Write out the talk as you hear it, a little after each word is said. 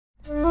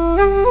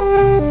Well,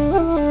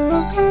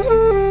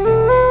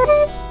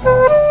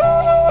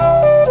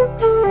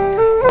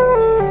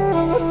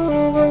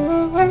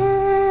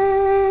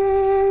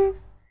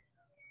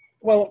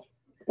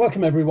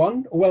 welcome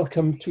everyone.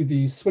 Welcome to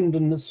the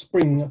Swindon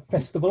Spring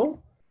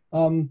Festival.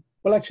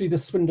 Well, actually the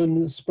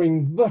Swindon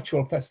Spring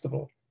Virtual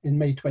Festival in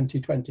May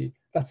 2020.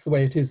 That's the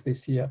way it is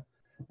this year.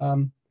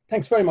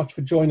 Thanks very much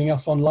for joining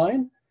us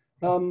online.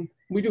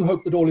 We do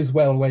hope that all is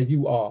well where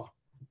you are.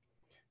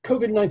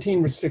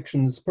 COVID-19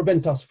 restrictions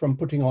prevent us from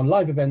putting on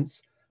live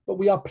events, but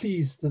we are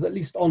pleased that at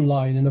least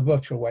online in a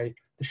virtual way,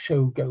 the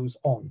show goes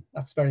on.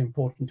 That's very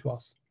important to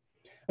us.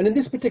 And in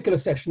this particular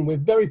session, we're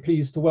very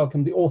pleased to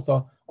welcome the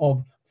author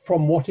of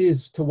From What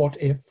Is to What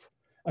If,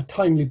 a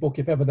timely book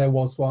if ever there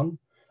was one,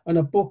 and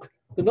a book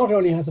that not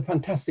only has a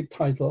fantastic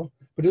title,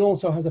 but it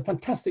also has a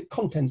fantastic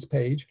contents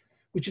page,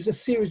 which is a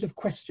series of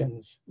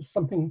questions. There's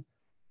something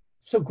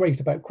so great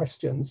about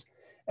questions.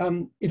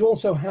 It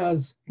also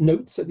has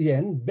notes at the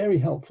end, very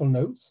helpful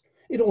notes.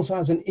 It also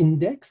has an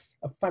index,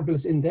 a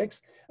fabulous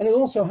index, and it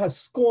also has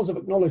scores of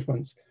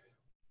acknowledgements,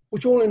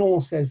 which all in all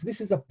says this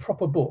is a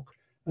proper book.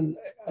 And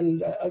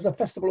as a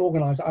festival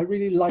organizer, I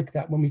really like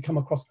that when we come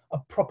across a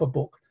proper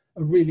book,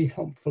 a really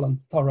helpful and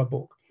thorough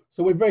book.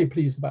 So we're very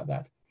pleased about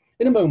that.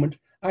 In a moment,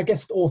 our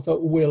guest author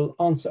will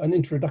answer an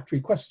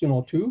introductory question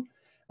or two,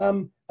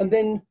 and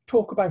then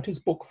talk about his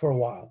book for a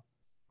while.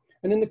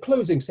 And in the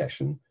closing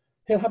session,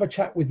 he'll have a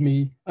chat with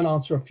me and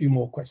answer a few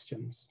more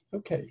questions.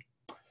 Okay.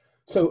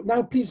 So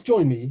now please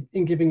join me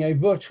in giving a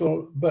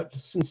virtual but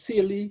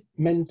sincerely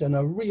meant and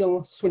a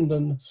real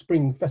Swindon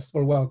Spring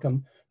Festival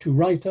welcome to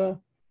writer,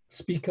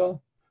 speaker,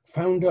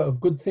 founder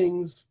of Good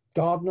Things,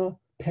 gardener,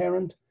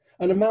 parent,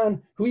 and a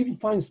man who even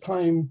finds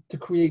time to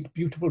create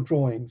beautiful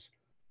drawings.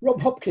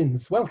 Rob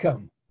Hopkins,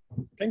 welcome.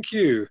 Thank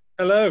you.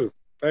 Hello.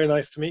 Very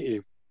nice to meet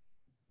you.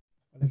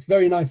 It's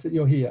very nice that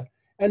you're here.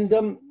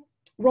 And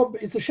Rob,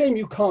 it's a shame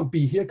you can't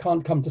be here,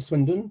 can't come to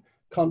Swindon,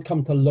 can't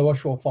come to Lower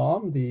Shore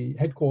Farm, the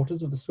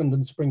headquarters of the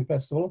Swindon Spring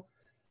Festival.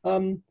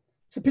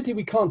 It's a pity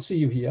we can't see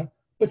you here,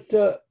 but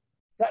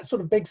that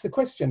sort of begs the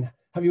question,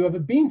 have you ever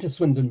been to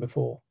Swindon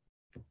before?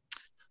 Do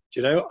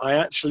you know, I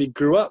actually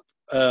grew up,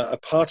 a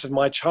part of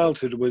my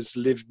childhood was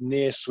lived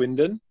near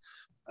Swindon.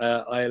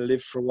 I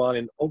lived for a while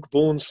in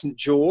Ogbourne, St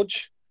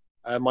George.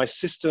 My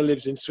sister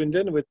lives in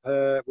Swindon with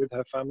her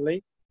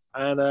family.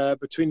 And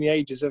between the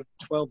ages of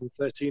 12 and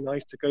 13, I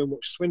used to go and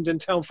watch Swindon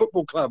Town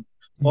Football Club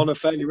on a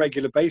fairly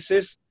regular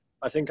basis.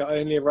 I think I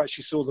only ever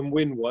actually saw them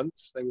win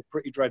once. They were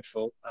pretty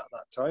dreadful at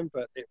that time,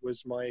 but it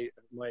was my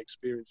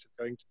experience of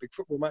going to big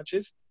football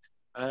matches.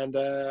 And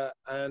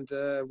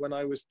when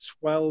I was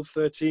 12,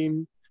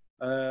 13,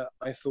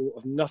 I thought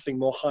of nothing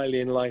more highly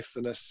in life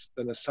than a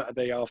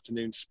Saturday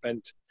afternoon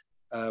spent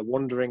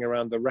wandering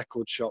around the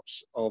record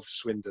shops of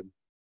Swindon.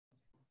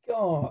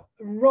 Oh,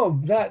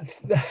 Rob, that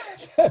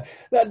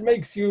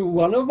makes you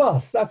one of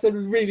us. That's a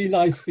really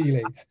nice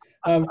feeling.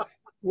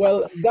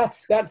 Well,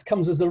 that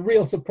comes as a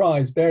real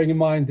surprise, bearing in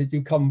mind that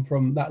you come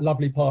from that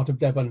lovely part of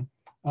Devon,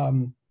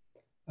 and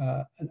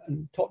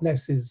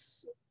Totnes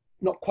is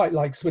not quite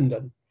like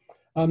Swindon.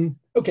 Okay,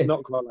 it's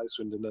not quite like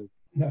Swindon,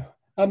 no.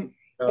 No.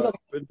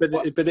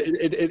 But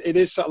it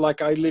is sort of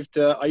like I lived.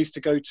 I used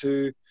to go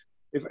to.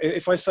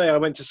 If I say I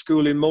went to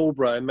school in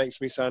Marlborough, it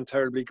makes me sound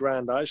terribly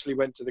grand. I actually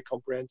went to the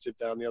comprehensive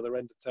down the other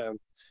end of town,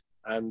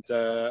 and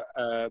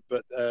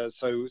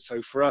so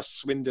for us,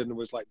 Swindon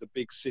was like the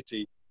big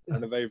city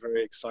and a very,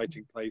 very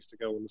exciting place to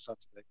go on the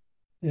Saturday.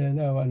 Yeah,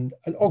 no, and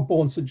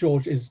Ogbourne St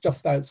George is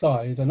just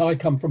outside, and I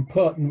come from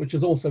Purton, which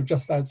is also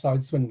just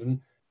outside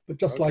Swindon. But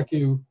just like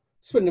you,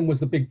 Swindon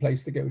was the big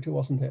place to go to,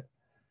 wasn't it?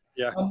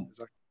 Yeah,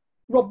 exactly.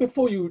 Rob,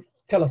 before you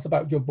tell us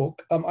about your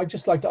book, I'd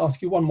just like to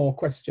ask you one more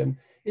question.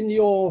 In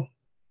your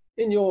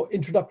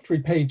introductory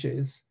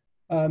pages,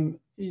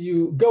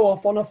 you go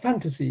off on a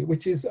fantasy,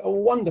 which is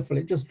wonderful.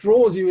 It just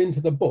draws you into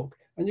the book,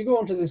 and you go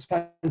on to this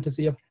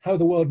fantasy of how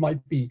the world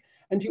might be.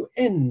 And you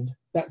end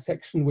that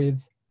section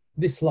with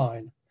this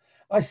line: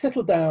 I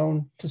settle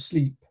down to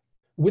sleep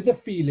with the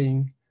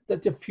feeling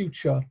that the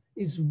future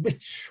is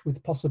rich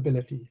with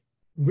possibility,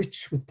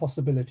 rich with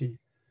possibility.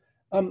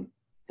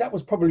 That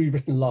was probably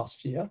written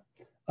last year.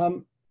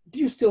 Do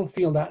you still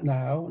feel that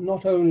now,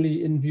 not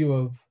only in view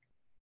of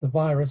the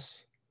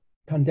virus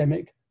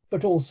pandemic,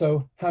 but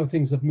also how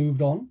things have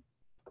moved on?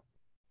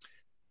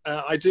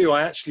 I do.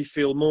 I actually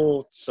feel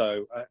more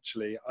so,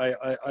 actually.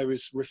 I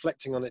was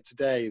reflecting on it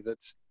today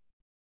that,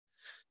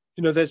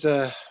 you know, there's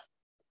an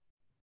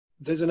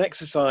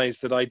exercise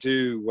that I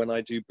do when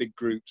I do big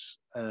groups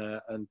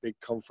and big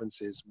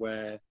conferences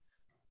where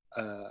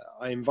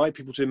I invite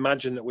people to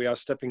imagine that we are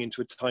stepping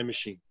into a time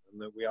machine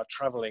and that we are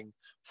traveling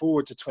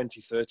forward to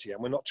 2030.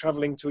 And we're not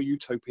traveling to a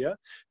utopia,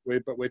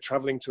 but we're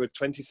traveling to a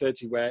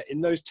 2030 where in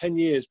those 10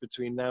 years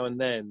between now and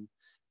then,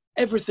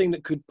 everything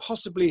that could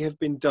possibly have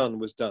been done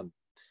was done.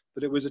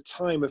 That it was a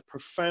time of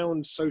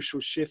profound social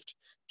shift,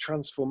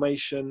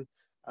 transformation.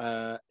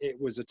 It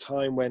was a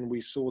time when we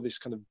saw this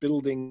kind of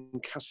building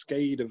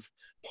cascade of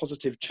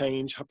positive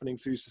change happening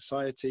through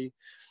society.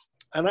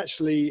 And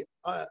actually,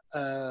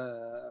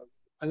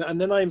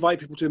 And then I invite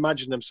people to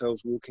imagine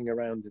themselves walking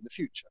around in the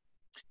future.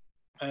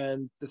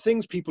 And the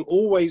things people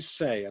always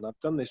say, and I've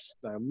done this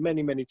now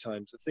many, many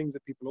times, the things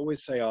that people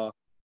always say are,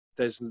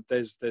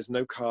 there's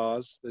no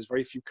cars, there's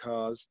very few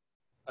cars.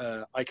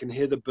 I can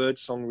hear the bird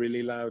song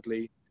really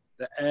loudly.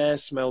 The air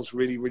smells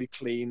really, really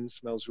clean,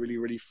 smells really,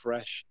 really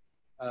fresh.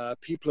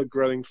 People are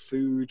growing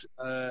food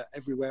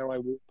everywhere I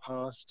walk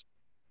past.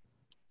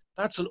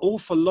 That's an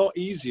awful lot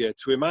easier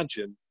to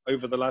imagine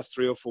over the last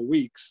 3 or 4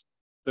 weeks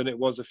than it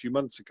was a few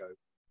months ago.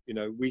 You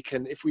know, we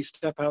can, if we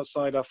step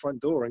outside our front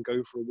door and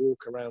go for a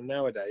walk around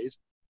nowadays,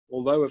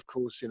 although of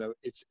course, you know,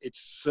 it's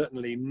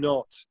certainly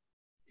not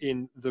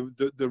in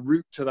the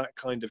route to that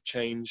kind of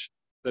change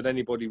that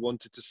anybody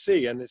wanted to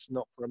see. And it's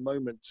not for a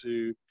moment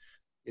to,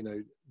 you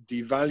know,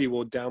 devalue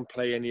or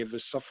downplay any of the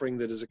suffering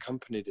that has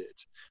accompanied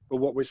it. But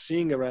what we're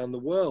seeing around the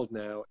world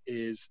now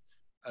is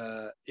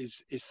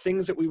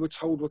things that we were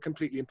told were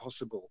completely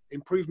impossible.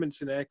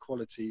 Improvements in air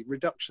quality,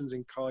 reductions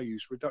in car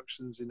use,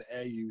 reductions in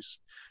air use,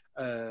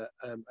 a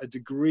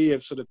degree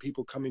of sort of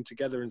people coming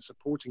together and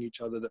supporting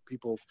each other that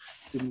people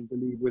didn't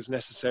believe was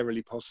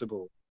necessarily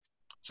possible.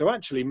 So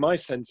actually, my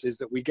sense is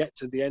that we get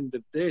to the end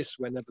of this,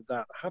 whenever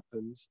that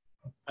happens,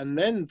 and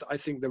then I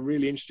think the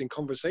really interesting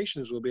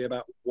conversations will be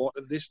about what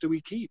of this do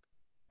we keep?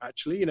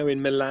 Actually, you know,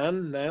 in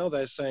Milan now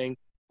they're saying,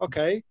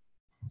 okay,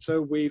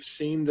 so we've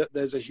seen that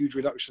there's a huge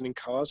reduction in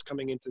cars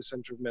coming into the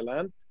center of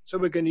Milan. So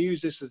we're going to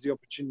use this as the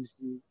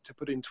opportunity to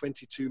put in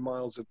 22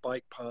 miles of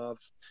bike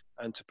paths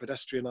and to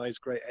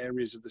pedestrianize great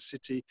areas of the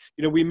city.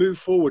 You know, we move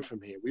forward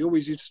from here. We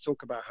always used to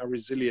talk about how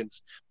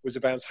resilience was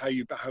about how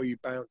you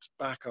bounce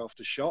back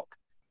after shock.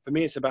 For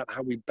me, it's about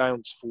how we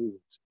bounce forward.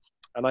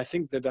 And I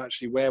think that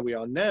actually where we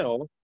are now,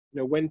 you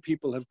know, when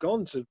people have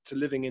gone to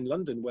living in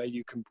London, where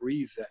you can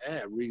breathe the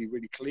air really,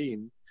 really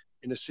clean,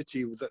 in a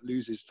city that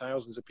loses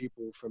thousands of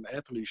people from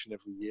air pollution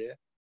every year,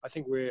 I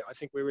think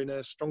we're in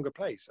a stronger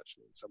place,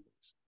 actually, in some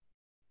ways.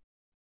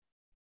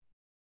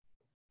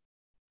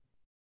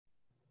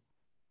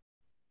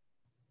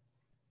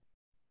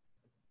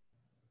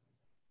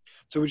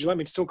 So would you like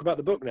me to talk about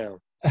the book now?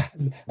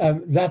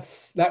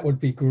 That would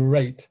be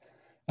great.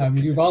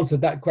 You've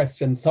answered that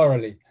question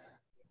thoroughly.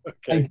 Okay.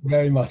 Thank you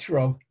very much,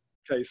 Rob.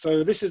 Okay,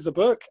 so this is the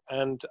book,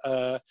 and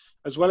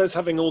as well as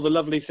having all the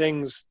lovely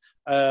things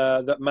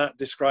that Matt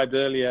described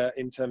earlier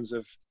in terms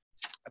of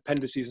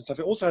appendices and stuff,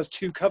 it also has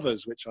 2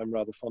 covers, which I'm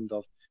rather fond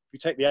of. If you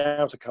take the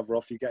outer cover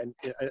off, you get an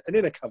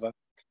inner cover.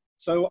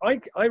 So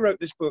I wrote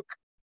this book.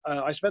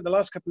 I spent the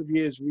last couple of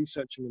years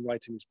researching and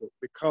writing this book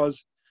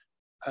because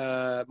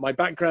my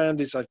background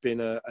is I've been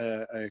a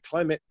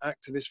climate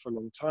activist for a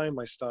long time.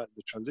 I started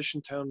the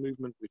Transition Town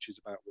movement, which is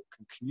about what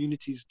can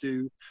communities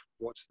do,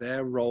 what's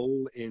their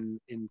role in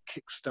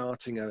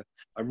kickstarting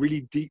a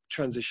really deep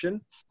transition,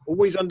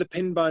 always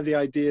underpinned by the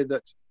idea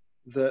that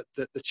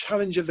the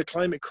challenge of the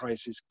climate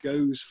crisis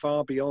goes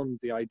far beyond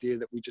the idea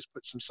that we just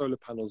put some solar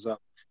panels up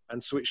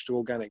and switch to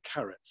organic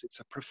carrots. It's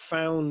a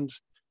profound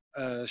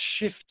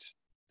shift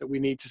that we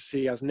need to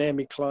see. As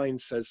Naomi Klein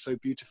says so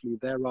beautifully,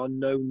 there are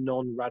no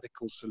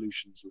non-radical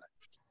solutions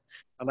left.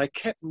 And I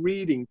kept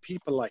reading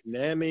people like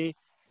Naomi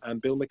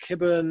and Bill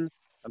McKibben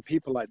and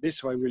people like this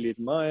who I really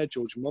admire,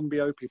 George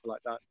Monbiot, people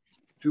like that,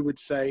 who would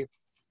say,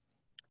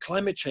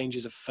 climate change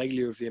is a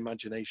failure of the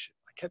imagination.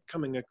 I kept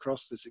coming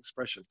across this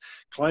expression,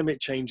 climate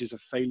change is a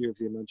failure of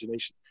the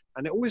imagination.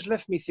 And it always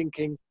left me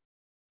thinking,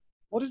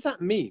 what does that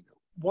mean?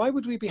 Why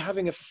would we be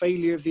having a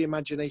failure of the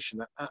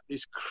imagination at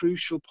this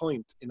crucial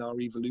point in our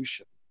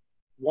evolution?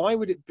 Why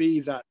would it be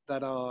that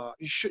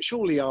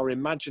surely our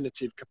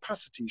imaginative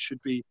capacity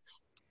should be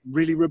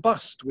really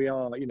robust? We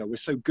are, you know, we're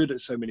so good at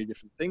so many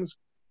different things.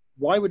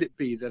 Why would it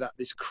be that at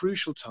this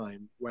crucial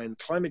time when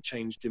climate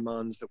change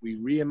demands that we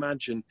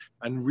reimagine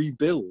and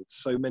rebuild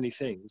so many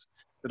things,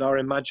 that our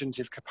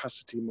imaginative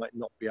capacity might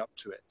not be up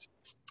to it?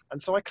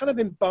 And so I kind of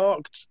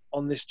embarked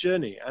on this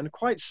journey, and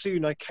quite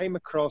soon I came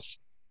across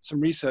some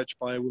research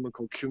by a woman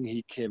called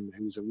Kyung-hee Kim,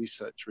 who's a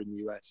researcher in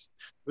the US.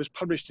 It was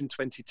published in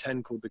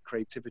 2010 called The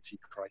Creativity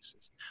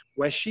Crisis,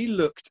 where she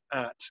looked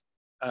at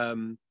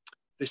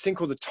this thing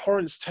called the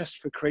Torrance test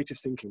for creative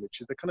thinking, which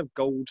is the kind of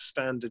gold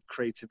standard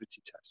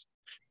creativity test.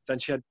 Then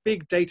she had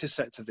big data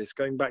sets of this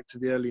going back to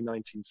the early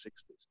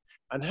 1960s.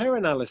 And her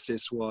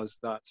analysis was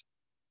that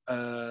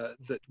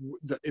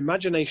that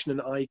imagination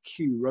and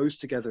IQ rose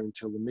together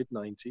until the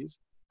mid-90s,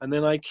 and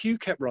then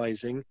IQ kept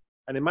rising,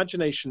 and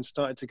imagination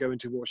started to go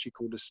into what she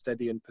called a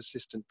steady and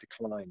persistent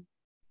decline.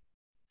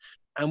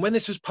 And when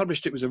this was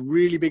published, it was a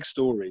really big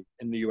story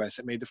in the US.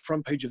 It made the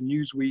front page of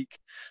Newsweek.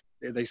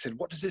 They said,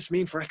 what does this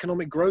mean for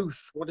economic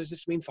growth? What does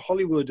this mean for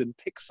Hollywood and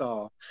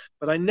Pixar?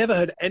 But I never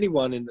heard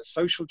anyone in the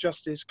social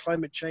justice,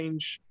 climate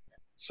change,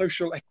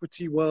 social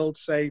equity world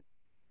say,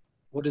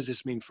 what does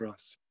this mean for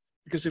us?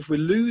 Because if we're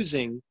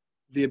losing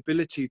the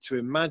ability to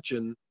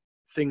imagine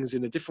things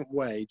in a different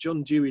way,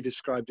 John Dewey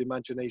described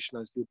imagination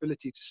as the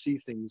ability to see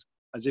things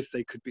as if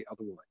they could be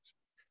otherwise.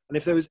 And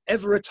if there was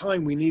ever a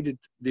time we needed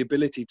the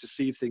ability to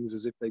see things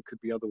as if they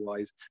could be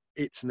otherwise,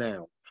 it's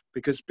now.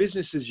 because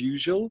business as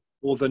usual,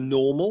 or the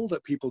normal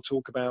that people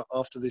talk about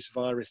after this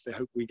virus, they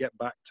hope we get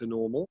back to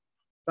normal.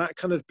 That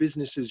kind of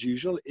business as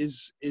usual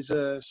is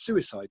a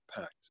suicide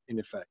pact, in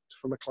effect,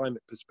 from a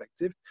climate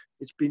perspective.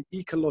 It's been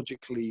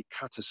ecologically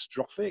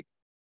catastrophic.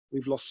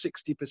 We've lost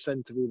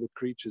 60% of all the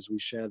creatures we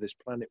share this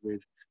planet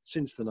with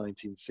since the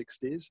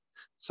 1960s.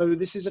 So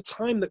this is a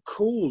time that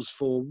calls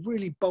for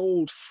really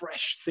bold,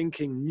 fresh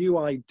thinking, new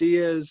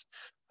ideas.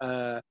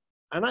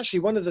 And actually,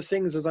 one of the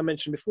things, as I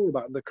mentioned before,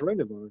 about the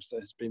coronavirus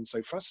that has been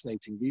so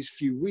fascinating these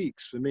few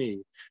weeks for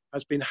me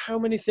has been how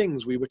many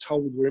things we were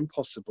told were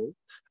impossible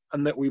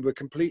and that we were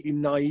completely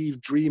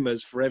naive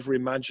dreamers forever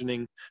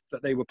imagining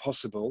that they were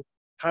possible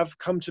have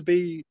come to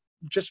be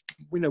just,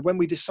 when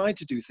we decide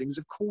to do things,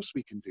 of course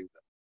we can do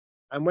them.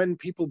 And when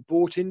people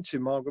bought into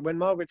when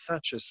Margaret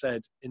Thatcher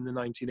said in the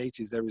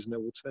 1980s, there is no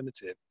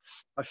alternative,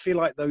 I feel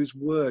like those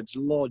words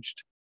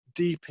lodged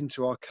deep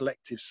into our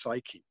collective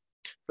psyche.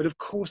 But of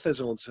course there's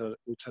an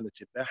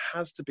alternative. There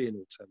has to be an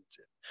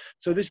alternative.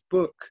 So this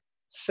book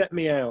set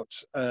me out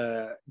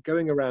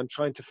going around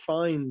trying to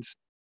find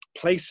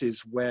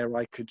places where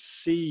I could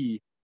see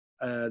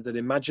that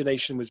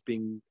imagination was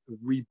being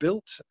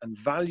rebuilt and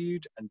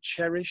valued and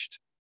cherished.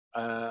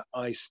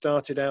 I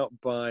started out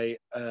by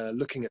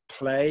looking at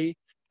play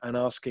and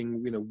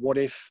asking, what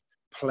if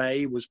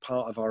play was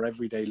part of our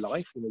everyday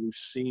life? We've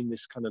seen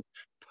this kind of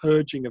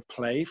purging of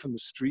play from the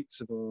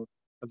streets of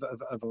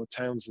our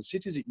towns and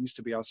cities. It used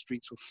to be our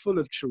streets were full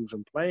of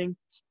children playing.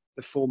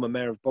 The former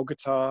mayor of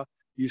Bogota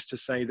used to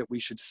say that we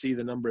should see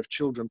the number of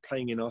children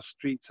playing in our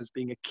streets as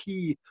being a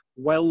key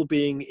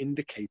well-being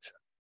indicator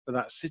for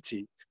that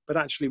city. But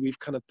actually, we've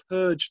kind of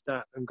purged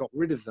that and got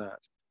rid of that,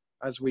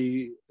 as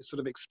we sort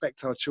of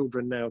expect our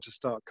children now to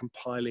start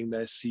compiling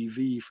their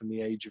CV from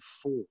the age of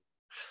 4.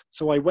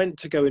 So I went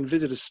to go and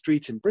visit a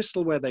street in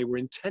Bristol where they were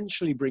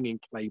intentionally bringing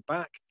play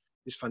back,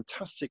 this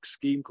fantastic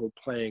scheme called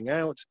Playing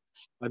Out.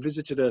 I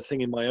visited a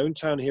thing in my own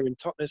town here in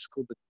Totnes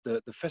called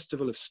the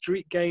Festival of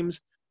Street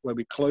Games, where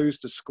we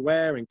closed a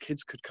square and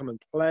kids could come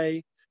and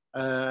play.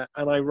 And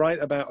I write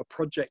about a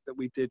project that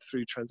we did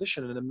through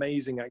Transition, an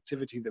amazing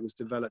activity that was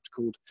developed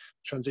called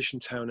Transition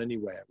Town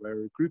Anywhere,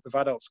 where a group of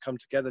adults come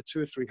together,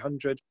 200 or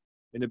 300,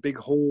 in a big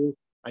hall,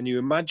 and you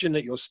imagine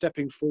that you're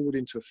stepping forward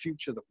into a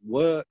future that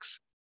works,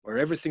 where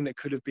everything that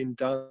could have been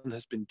done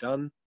has been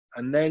done,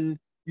 and then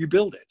you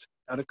build it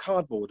out of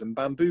cardboard and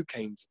bamboo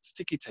canes,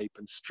 sticky tape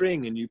and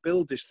string, and you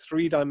build this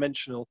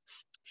 3-dimensional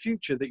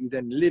future that you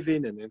then live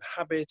in and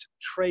inhabit,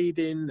 trade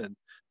in, and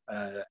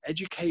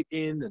educate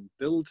in, and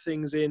build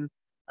things in.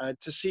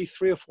 To see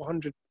 300 or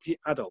 400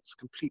 adults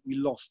completely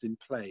lost in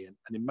play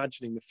and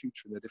imagining the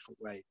future in a different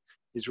way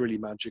is really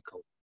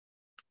magical.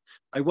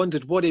 I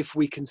wondered, what if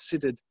we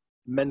considered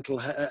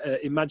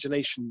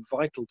imagination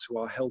vital to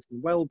our health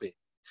and well-being?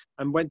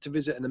 And went to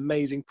visit an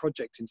amazing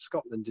project in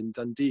Scotland, in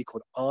Dundee,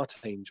 called Art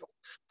Angel,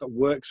 that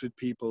works with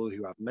people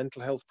who have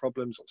mental health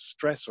problems or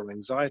stress or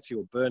anxiety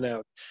or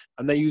burnout.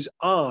 And they use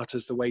art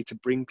as the way to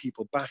bring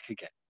people back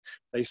again.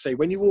 They say,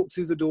 when you walk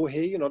through the door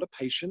here, you're not a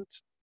patient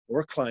or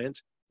a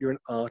client, you're an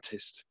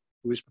artist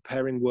who is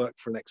preparing work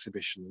for an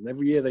exhibition. And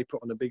every year they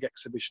put on a big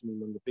exhibition in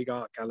one of the big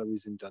art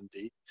galleries in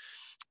Dundee.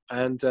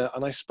 And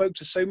I spoke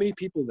to so many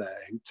people there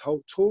who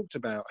talked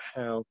about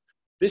how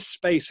this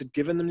space had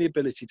given them the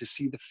ability to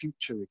see the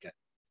future again.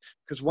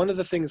 Because one of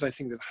the things I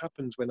think that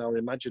happens when our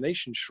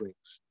imagination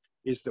shrinks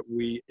is that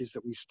we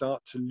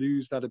start to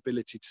lose that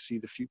ability to see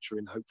the future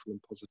in hopeful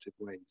and positive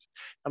ways.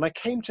 And I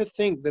came to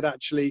think that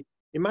actually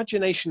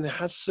imagination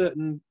has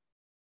certain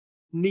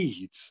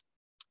needs.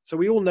 So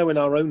we all know in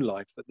our own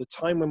life that the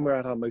time when we're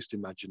at our most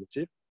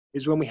imaginative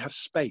is when we have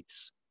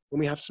space, when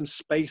we have some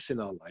space in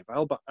our life.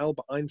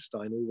 Albert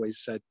Einstein always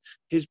said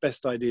his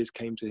best ideas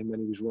came to him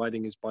when he was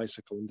riding his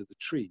bicycle under the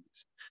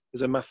trees.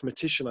 There's a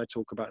mathematician I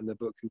talk about in the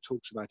book who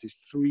talks about his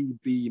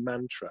 3B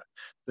mantra,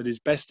 that his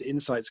best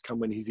insights come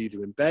when he's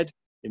either in bed,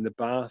 in the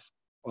bath,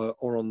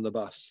 or on the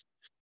bus.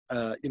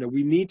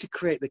 We need to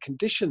create the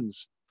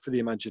conditions for the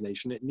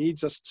imagination. It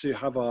needs us to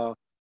have our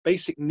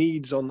basic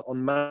needs on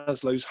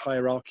Maslow's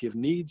hierarchy of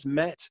needs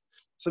met.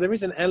 So there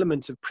is an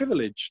element of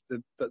privilege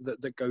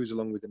that goes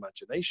along with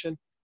imagination.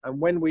 And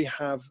when we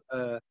have,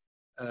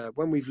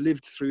 when we've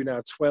lived through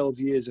now 12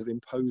 years of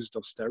imposed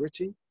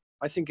austerity,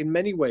 I think in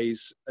many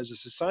ways as a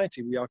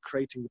society, we are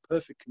creating the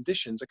perfect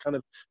conditions, a kind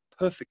of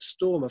perfect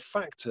storm of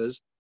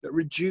factors that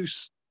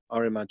reduce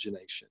our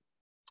imagination.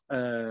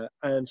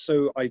 And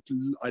so I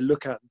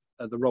look at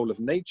the role of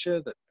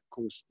nature, that of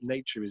course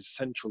nature is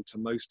central to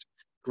most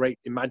great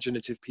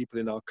imaginative people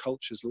in our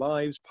culture's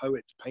lives,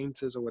 poets,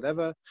 painters, or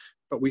whatever,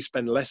 but we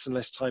spend less and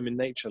less time in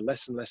nature,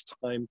 less and less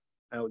time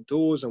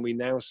outdoors, and we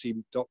now see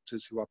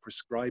doctors who are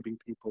prescribing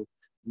people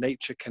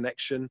nature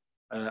connection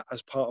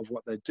as part of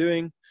what they're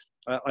doing.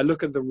 I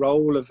look at the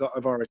role of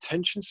our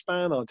attention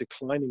span, our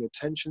declining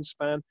attention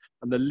span,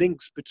 and the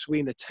links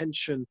between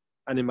attention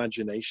and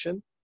imagination,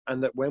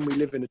 and that when we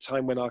live in a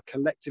time when our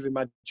collective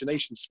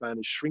imagination span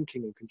is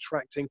shrinking and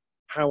contracting,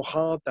 how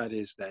hard that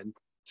is then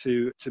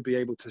to be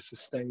able to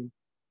sustain.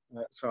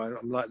 So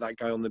I'm like that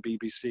guy on the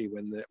BBC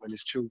when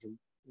his children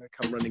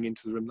come running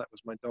into the room. That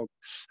was my dog.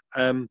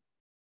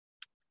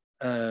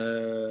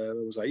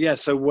 What was I? Yeah,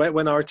 so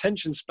when our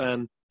attention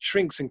span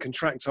shrinks and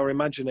contracts, our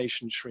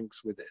imagination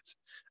shrinks with it.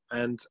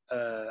 And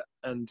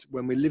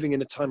when we're living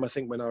in a time, I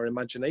think, when our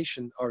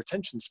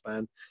attention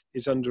span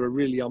is under a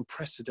really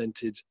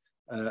unprecedented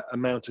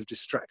amount of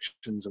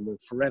distractions, and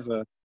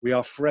we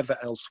are forever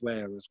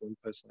elsewhere, as one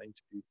person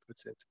interview put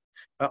it.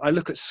 I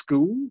look at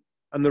school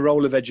and the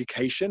role of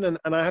education,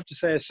 and I have to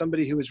say, as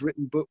somebody who has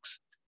written books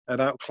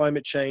about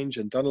climate change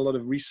and done a lot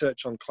of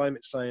research on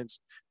climate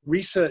science,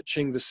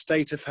 researching the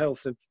state of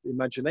health of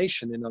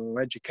imagination in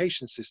our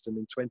education system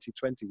in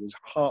 2020 was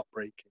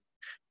heartbreaking.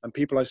 And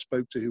people I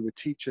spoke to who were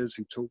teachers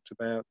who talked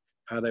about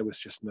how there was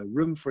just no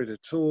room for it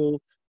at all,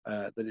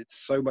 that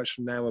it's so much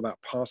now about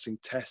passing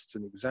tests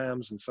and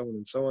exams and so on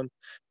and so on.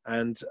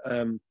 And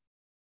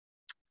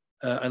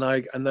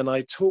then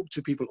I talked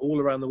to people all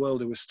around the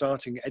world who were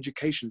starting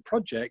education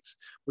projects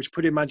which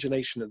put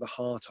imagination at the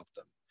heart of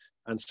them.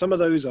 And some of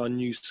those are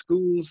new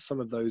schools, some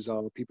of those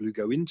are people who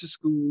go into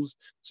schools,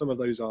 some of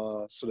those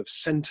are sort of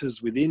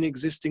centers within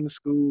existing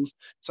schools,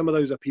 some of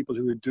those are people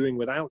who are doing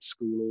without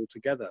school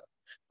altogether.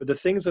 But the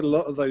things that a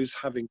lot of those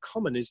have in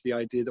common is the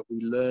idea that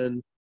we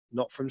learn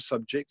not from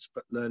subjects,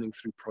 but learning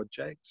through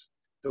projects,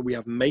 that we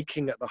have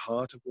making at the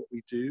heart of what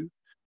we do,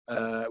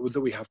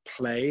 that we have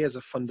play as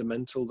a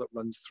fundamental that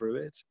runs through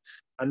it.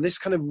 And this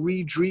kind of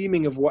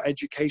redreaming of what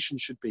education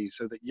should be,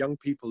 so that young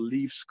people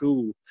leave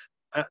school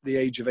at the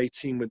age of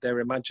 18 with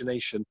their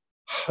imagination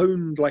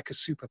honed like a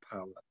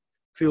superpower,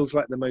 feels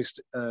like the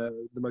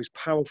most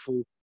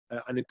powerful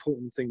and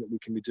important thing that we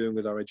can be doing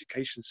with our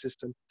education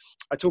system.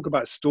 I talk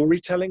about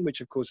storytelling,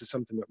 which of course is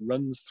something that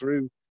runs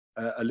through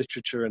a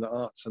literature and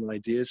arts and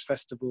ideas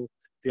festival.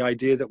 The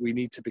idea that we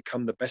need to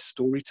become the best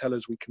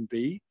storytellers we can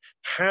be.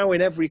 How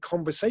in every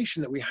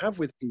conversation that we have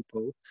with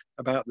people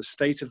about the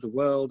state of the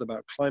world,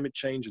 about climate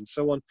change and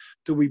so on,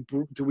 do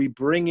we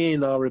bring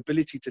in our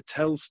ability to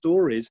tell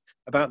stories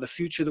about the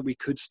future that we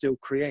could still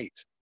create?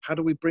 How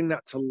do we bring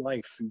that to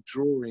life through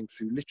drawing,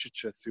 through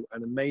literature, through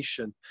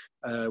animation?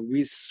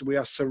 We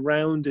are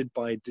surrounded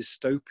by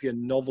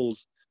dystopian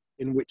novels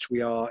in which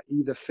we are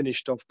either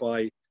finished off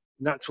by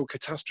natural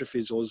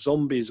catastrophes or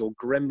zombies or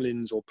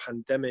gremlins or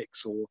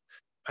pandemics or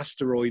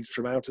asteroids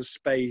from outer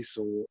space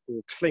or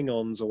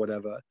Klingons or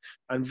whatever.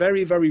 And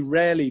very, very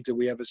rarely do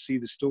we ever see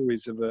the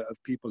stories of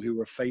people who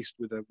were faced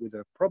with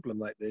a problem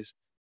like this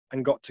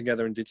and got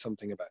together and did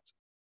something about it.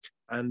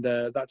 And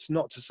that's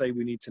not to say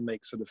we need to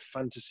make sort of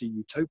fantasy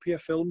utopia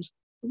films,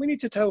 but we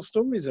need to tell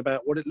stories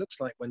about what it looks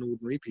like when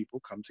ordinary people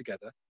come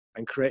together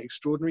and create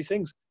extraordinary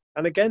things.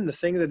 And again,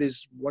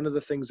 one of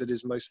the things that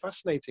is most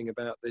fascinating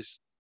about this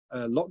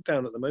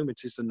lockdown at the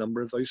moment is the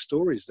number of those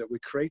stories that we're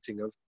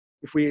creating. Of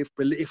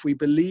if we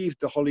believed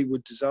the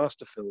Hollywood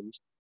disaster films,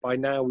 by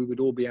now we would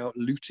all be out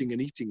looting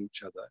and eating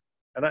each other.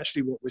 And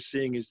actually what we're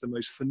seeing is the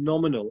most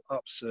phenomenal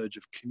upsurge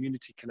of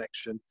community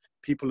connection,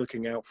 people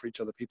looking out for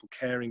each other, people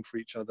caring for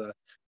each other.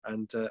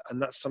 And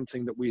that's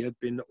something that we had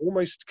been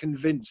almost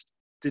convinced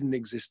didn't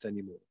exist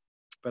anymore.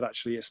 But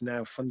actually it's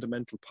now a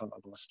fundamental part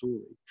of our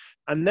story.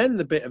 And then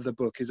the bit of the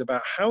book is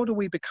about how do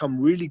we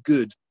become really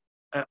good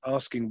at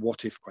asking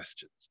what if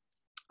questions.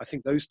 I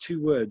think those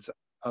two words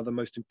are the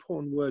most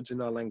important words in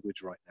our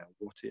language right now,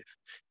 what if.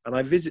 And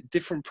I visit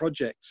different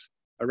projects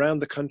around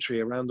the country,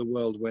 around the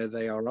world, where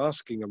they are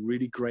asking a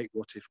really great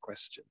what if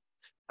question.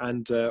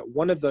 And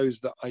one of those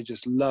that I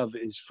just love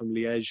is from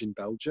Liège in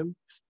Belgium,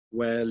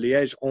 where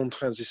Liège en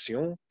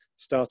Transition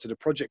started a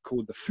project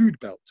called the Food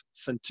Belt,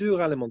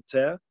 Ceinture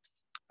Alimentaire.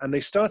 And they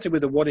started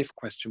with a what if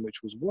question,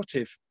 which was, what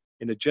if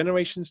in a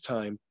generation's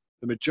time,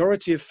 the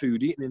majority of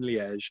food eaten in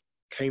Liège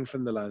came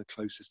from the land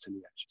closest to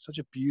Liège? Such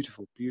a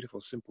beautiful, beautiful,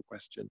 simple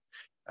question.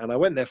 And I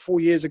went there 4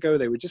 years ago.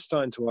 They were just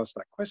starting to ask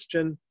that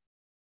question.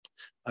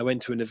 I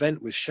went to an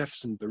event with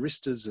chefs and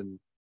baristas and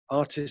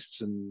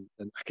artists and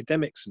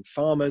academics and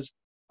farmers.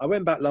 I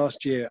went back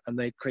last year and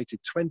they'd created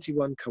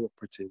 21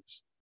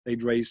 cooperatives.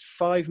 They'd raised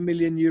 5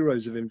 million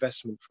euros of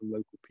investment from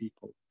local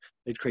people.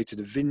 They'd created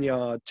a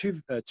vineyard,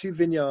 two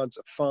vineyards,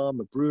 a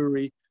farm, a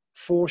brewery,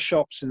 4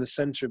 shops in the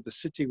center of the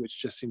city,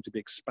 which just seem to be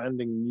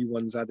expanding, new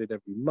ones added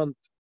every month.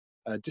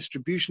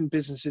 Distribution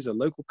businesses, a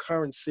local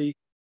currency.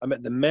 I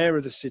met the mayor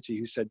of the city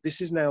who said, this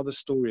is now the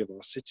story of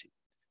our city.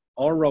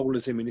 Our role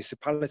as a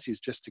municipality is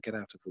just to get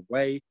out of the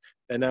way.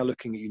 They're now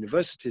looking at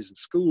universities and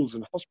schools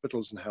and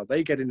hospitals and how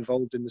they get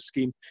involved in the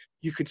scheme.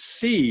 You could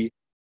see,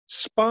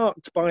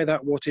 sparked by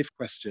that what if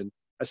question,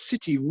 a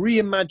city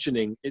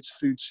reimagining its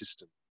food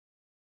system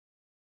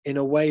in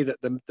a way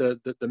that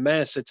the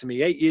mayor said to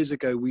me 8 years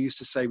ago, we used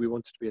to say we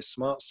wanted to be a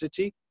smart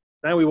city.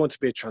 Now we want to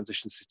be a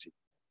transition city.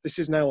 This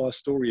is now our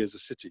story as a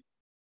city.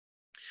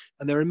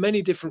 And there are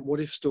many different what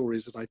if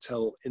stories that I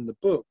tell in the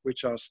book,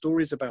 which are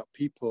stories about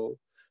people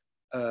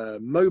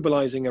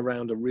mobilizing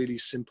around a really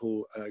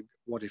simple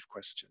what if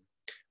question.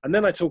 And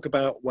then I talk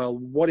about, well,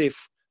 what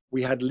if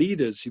we had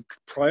leaders who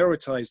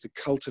prioritized the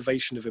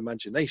cultivation of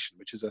imagination,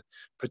 which is a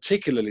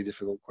particularly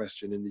difficult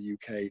question in the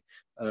UK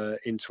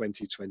in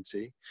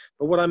 2020.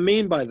 But what I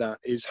mean by that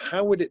is,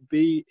 how would it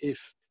be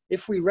if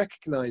if we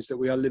recognize that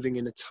we are living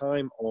in a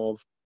time of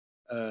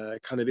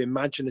kind of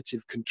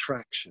imaginative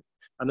contraction,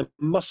 and the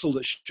muscle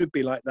that should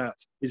be like that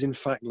is in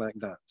fact like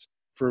that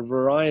for a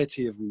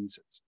variety of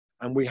reasons.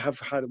 And we have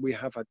had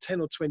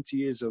 10 or 20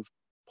 years of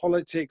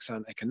politics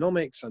and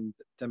economics and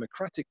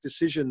democratic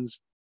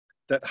decisions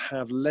that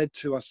have led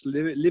to us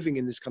living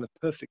in this kind of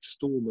perfect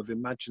storm of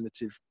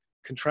imaginative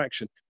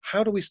contraction.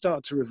 How do we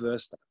start to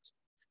reverse that?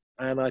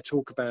 And I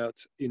talk about,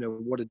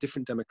 what a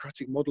different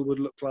democratic model would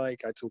look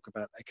like. I talk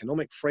about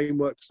economic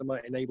frameworks that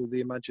might enable the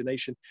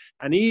imagination,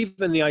 and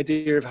even the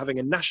idea of having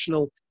a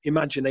National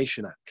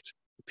Imagination Act,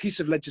 a piece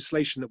of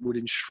legislation that would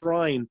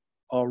enshrine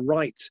our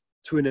right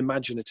to an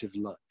imaginative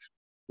life,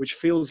 which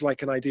feels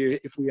like an idea.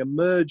 If we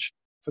emerge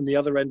from the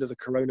other end of the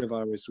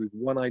coronavirus with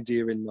one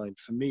idea in mind,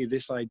 for me,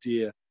 this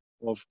idea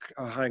of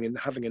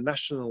having a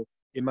National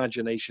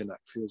Imagination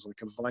Act feels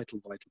like a vital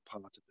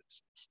part of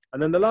this.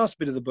 And then the last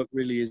bit of the book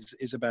really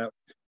is about,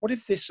 what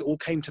if this all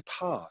came to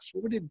pass?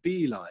 What would it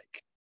be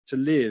like to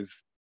live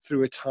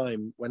through a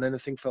time when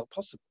anything felt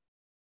possible?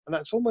 And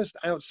that's almost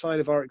outside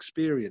of our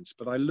experience,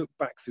 but I look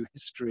back through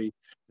history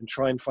and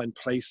try and find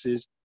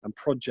places and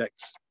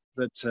projects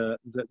that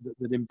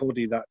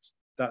embody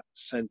that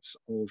sense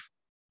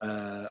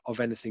of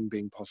anything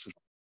being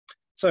possible.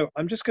 So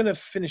I'm just going to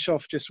finish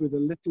off just with a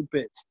little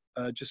bit,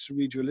 just to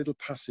read you a little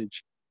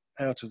passage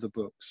out of the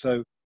book.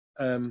 So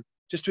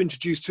just to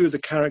introduce two of the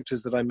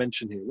characters that I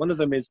mentioned here. One of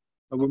them is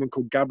a woman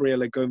called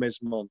Gabriela Gomez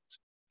Montt,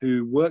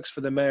 who works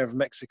for the mayor of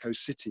Mexico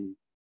City,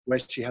 where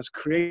she has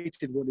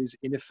created what is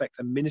in effect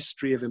a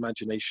ministry of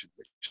imagination,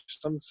 which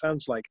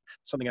sounds like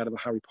something out of a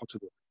Harry Potter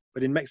book.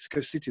 But in Mexico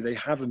City, they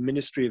have a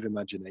ministry of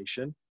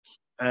imagination.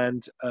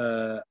 And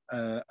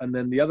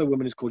then the other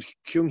woman is called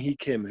Kyung-hee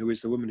Kim, who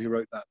is the woman who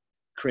wrote that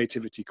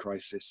creativity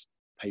crisis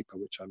paper,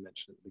 which I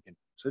mentioned at the beginning.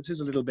 So it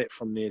is a little bit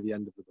from near the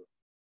end of the book.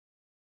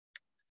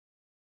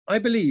 I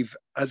believe,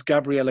 as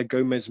Gabriela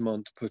Gomez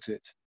Montt put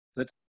it,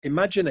 that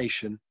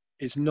imagination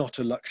is not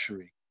a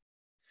luxury.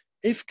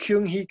 If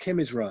Kyung-hee Kim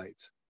is right,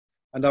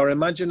 and our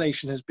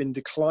imagination has been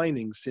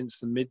declining since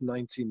the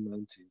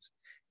mid-1990s,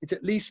 it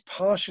at least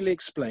partially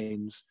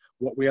explains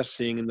what we are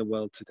seeing in the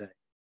world today.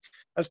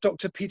 As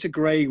Dr. Peter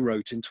Gray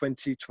wrote in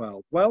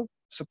 2012, well,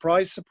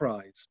 surprise,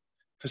 surprise,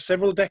 for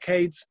several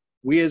decades,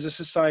 we as a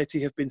society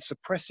have been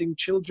suppressing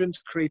children's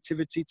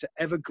creativity to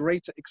ever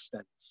greater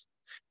extents.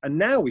 And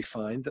now we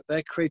find that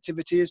their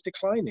creativity is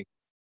declining.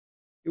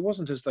 It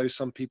wasn't as though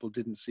some people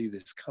didn't see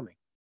this coming.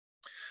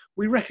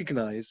 We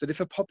recognize that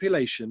if a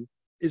population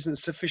isn't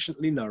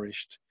sufficiently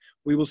nourished,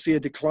 we will see a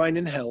decline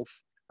in health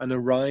and a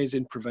rise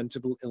in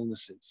preventable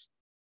illnesses.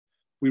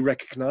 We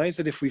recognize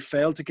that if we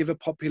fail to give a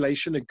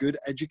population a good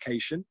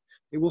education,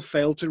 it will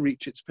fail to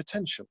reach its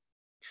potential.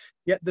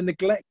 Yet the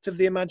neglect of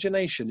the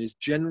imagination is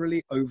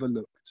generally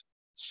overlooked,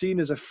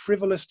 seen as a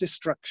frivolous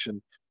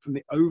distraction from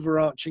the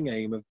overarching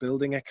aim of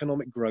building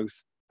economic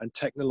growth and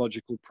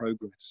technological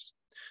progress.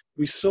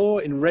 We saw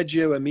in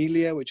Reggio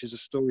Emilia, which is a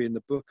story in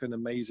the book, an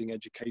amazing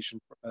education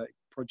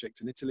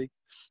project in Italy,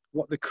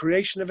 what the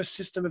creation of a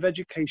system of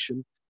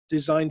education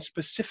designed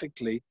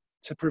specifically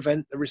to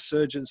prevent the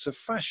resurgence of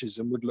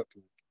fascism would look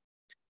like.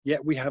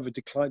 Yet we have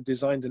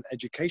designed an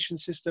education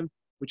system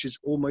which is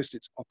almost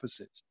its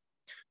opposite.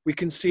 We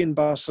can see in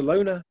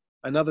Barcelona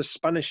and other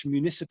Spanish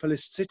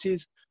municipalist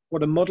cities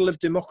what a model of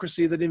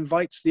democracy that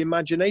invites the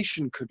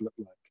imagination could look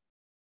like.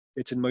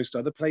 Yet in most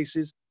other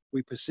places,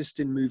 we persist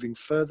in moving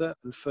further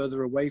and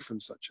further away from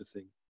such a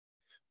thing.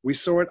 We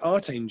saw at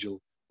Archangel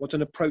what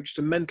an approach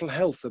to mental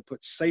health that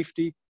puts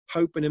safety,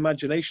 hope, and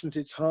imagination at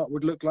its heart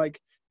would look like,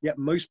 yet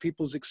most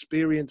people's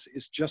experience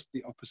is just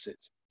the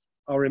opposite.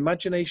 Our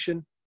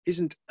imagination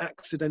isn't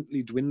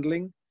accidentally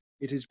dwindling,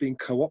 it is being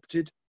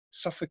co-opted,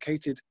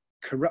 suffocated,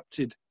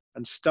 corrupted,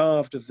 and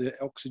starved of the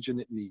oxygen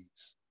it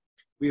needs.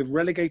 We have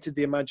relegated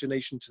the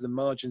imagination to the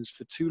margins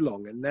for too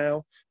long, and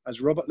now,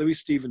 as Robert Louis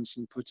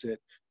Stevenson put it,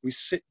 we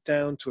sit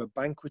down to a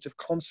banquet of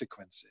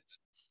consequences.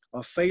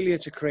 Our failure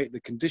to create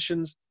the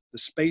conditions, the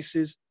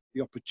spaces,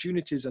 the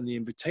opportunities and the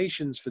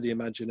invitations for the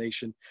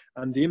imagination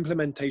and the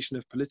implementation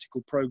of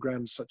political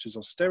programs such as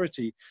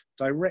austerity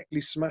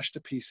directly smash to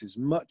pieces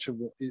much of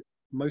what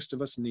most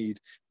of us need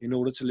in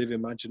order to live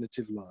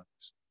imaginative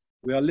lives.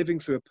 We are living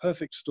through a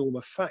perfect storm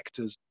of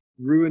factors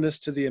ruinous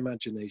to the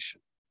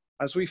imagination.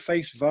 As we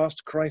face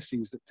vast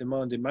crises that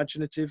demand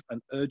imaginative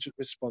and urgent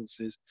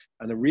responses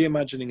and a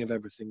reimagining of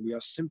everything, we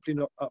are simply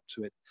not up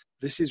to it.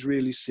 This is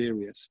really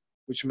serious,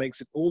 which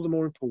makes it all the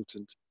more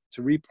important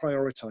to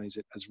reprioritize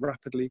it as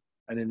rapidly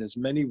and in as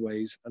many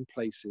ways and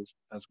places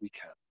as we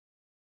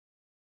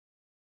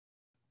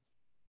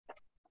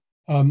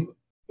can.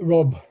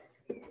 Rob,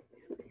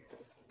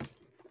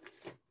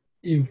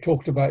 you've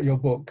talked about your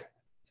book.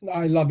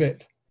 I love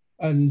it.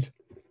 And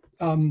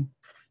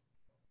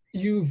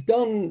you've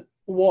done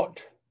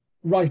what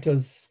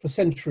writers for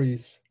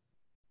centuries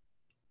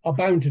are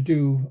bound to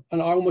do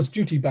and are almost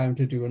duty bound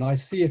to do. And I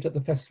see it at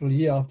the festival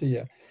year after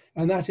year.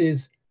 And that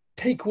is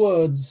take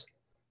words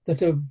that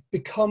have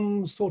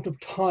become sort of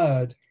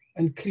tired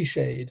and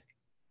cliched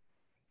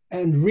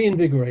and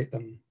reinvigorate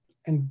them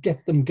and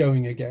get them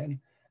going again.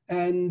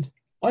 And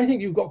I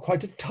think you've got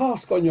quite a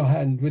task on your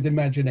hand with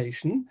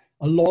imagination,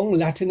 a long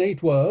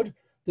Latinate word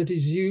that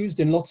is used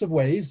in lots of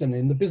ways. And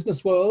in the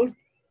business world,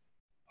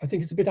 I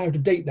think it's a bit out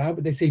of date now,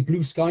 but they say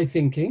blue sky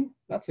thinking.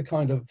 That's a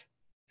kind of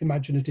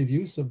imaginative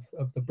use of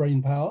the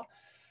brain power.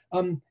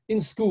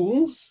 In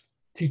schools,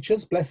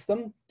 teachers, bless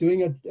them,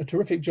 doing a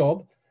terrific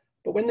job.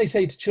 But when they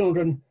say to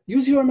children,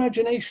 use your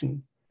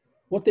imagination,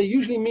 what they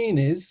usually mean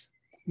is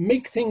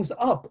make things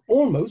up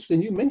almost,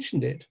 and you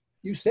mentioned it,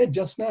 you said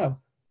just now,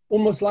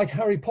 almost like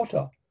Harry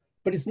Potter,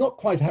 but it's not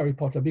quite Harry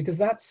Potter because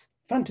that's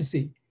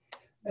fantasy.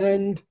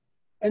 And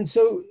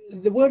so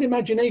the word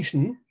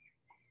imagination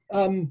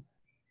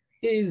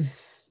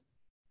is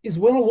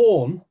well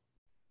worn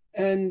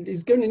and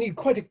is going to need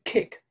quite a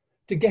kick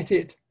to get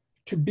it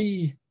to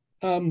be,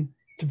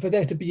 for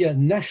there to be a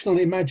National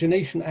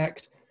Imagination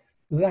Act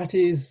that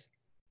is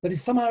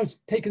somehow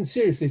taken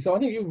seriously. So I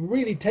think you've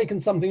really taken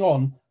something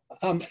on,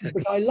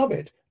 but I love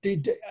it.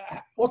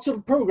 What sort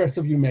of progress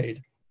have you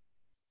made?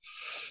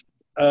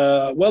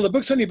 Well, the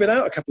book's only been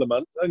out a couple of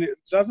months, and it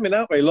hasn't been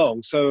out very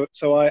long. So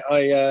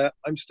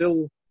I'm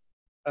still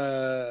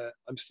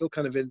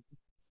kind of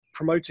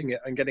promoting it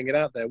and getting it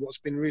out there. What's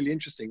been really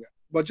interesting,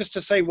 well, just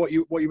to say what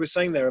you were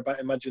saying there about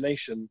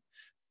imagination,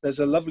 there's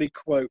a lovely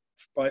quote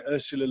by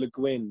Ursula Le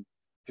Guin,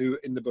 who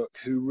in the book,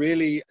 who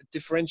really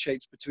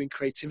differentiates between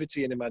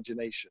creativity and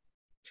imagination.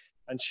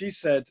 And she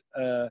said,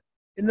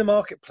 in the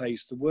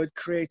marketplace, the word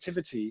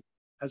creativity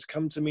has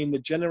come to mean the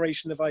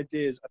generation of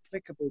ideas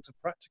applicable to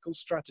practical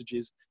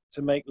strategies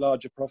to make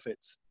larger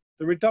profits.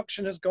 The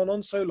reduction has gone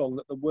on so long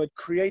that the word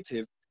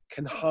creative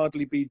can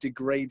hardly be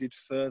degraded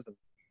further.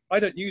 I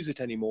don't use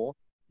it anymore,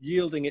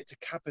 yielding it to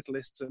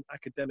capitalists and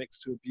academics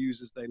to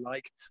abuse as they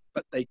like,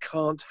 but they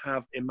can't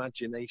have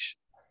imagination.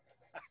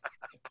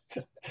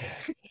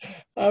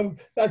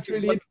 That's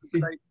really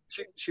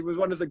interesting. She was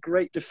one of the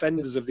great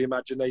defenders of the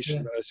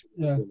imagination.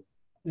 Yeah.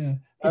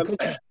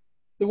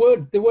 The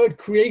word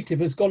creative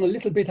has gone a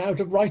little bit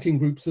out of writing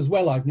groups as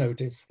well. I've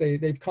noticed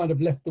they've kind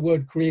of left the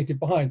word creative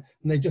behind,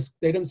 and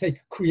they don't say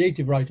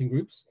creative writing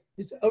groups.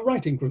 It's a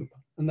writing group,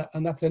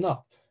 and that's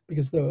enough,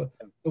 because the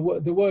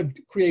word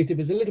creative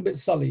is a little bit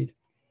sullied.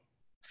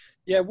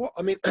 Yeah,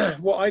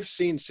 what I've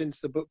seen since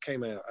the book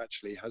came out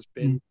actually has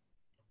been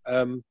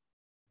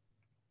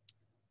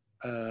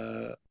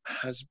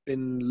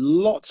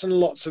lots and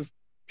lots of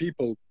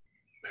people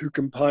who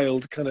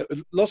compiled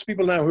lots of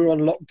people now who are on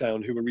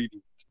lockdown who are reading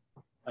it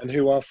and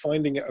who are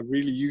finding it a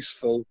really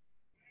useful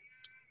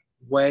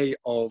way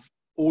of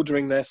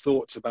ordering their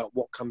thoughts about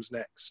what comes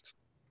next,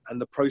 and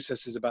the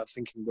process is about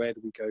thinking, where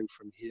do we go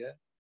from here?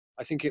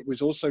 I think it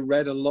was also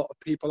read a lot of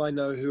people I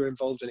know who are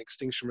involved in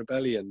Extinction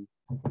Rebellion,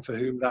 for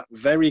whom that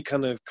very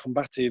kind of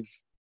combative,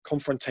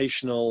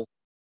 confrontational,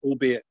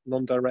 albeit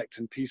non-direct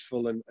and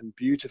peaceful and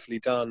beautifully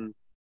done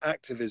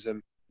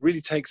activism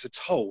really takes a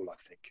toll, I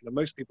think.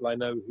 Most people I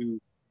know who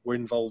were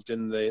involved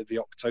in the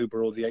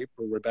October or the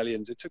April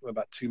rebellions, it took them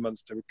about 2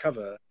 months to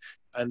recover.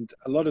 And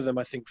a lot of them,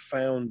 I think,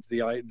 found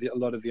a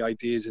lot of the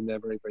ideas in there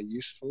very, very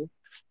useful.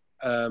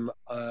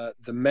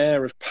 The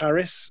mayor of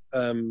Paris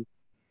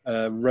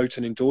wrote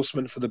an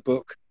endorsement for the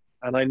book.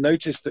 And I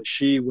noticed that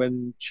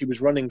when she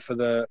was running for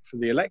the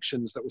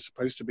elections that were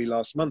supposed to be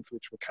last month,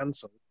 which were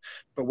cancelled,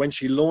 but when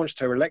she launched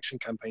her election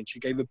campaign, she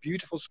gave a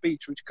beautiful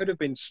speech, which could have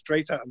been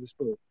straight out of this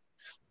book,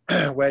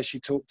 where she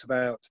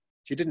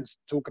didn't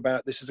talk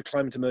about this is a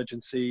climate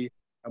emergency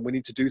and we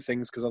need to do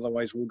things because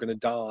otherwise we're all going to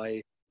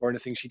die or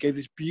anything. She gave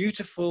this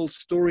beautiful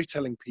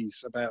storytelling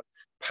piece about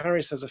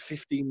Paris as a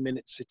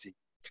 15-minute city.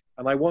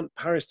 And I want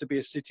Paris to be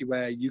a city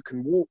where you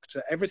can walk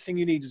to everything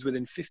you need is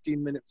within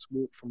 15 minutes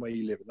walk from where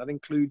you live. And that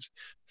includes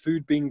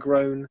food being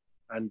grown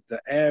and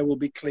the air will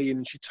be clean.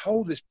 And she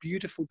told this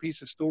beautiful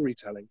piece of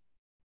storytelling.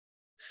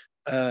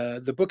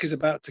 The book is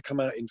about to come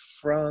out in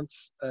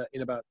France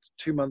in about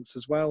 2 months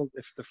as well,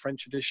 if the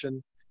French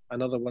edition,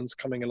 and other ones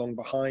coming along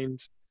behind.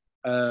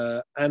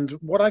 And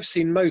what I've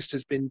seen most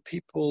has been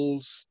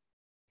people's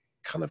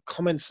kind of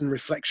comments and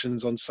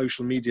reflections on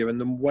social media, and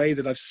the way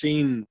that I've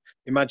seen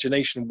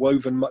imagination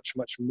woven much,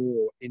 much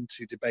more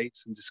into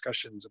debates and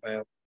discussions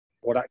about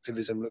what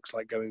activism looks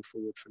like going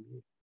forward from here.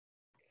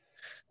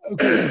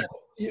 Okay, so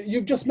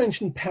you've just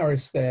mentioned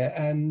Paris there,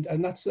 and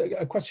that's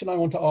a question I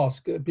want to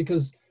ask,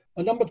 because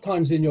a number of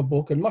times in your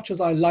book, and much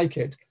as I like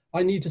it,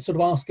 I need to sort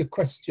of ask a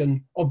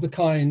question of the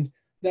kind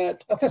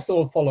that a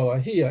festival follower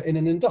here in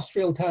an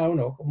industrial town,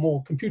 or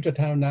more computer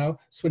town now,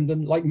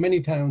 Swindon, like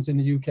many towns in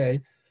the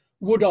UK,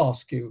 would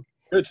ask you.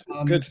 Good.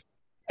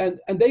 And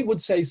they would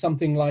say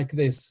something like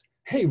this: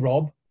 hey,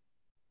 Rob,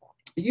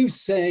 you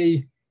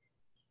say,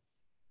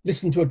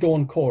 listen to a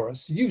dawn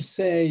chorus. You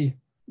say,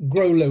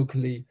 grow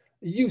locally.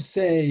 You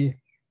say,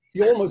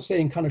 you're almost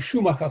saying kind of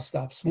Schumacher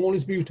stuff, small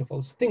is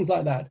beautiful, things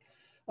like that.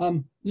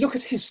 Look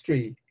at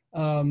history,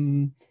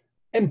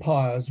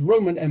 empires,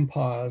 Roman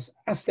empires,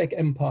 Aztec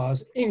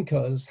empires,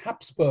 Incas,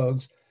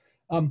 Habsburgs,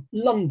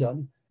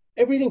 London.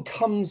 Everything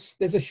comes,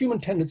 there's a human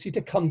tendency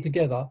to come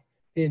together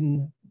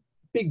in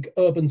big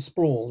urban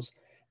sprawls.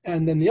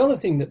 And then the other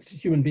thing that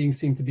human beings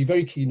seem to be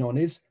very keen on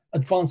is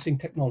advancing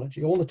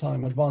technology, all the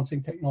time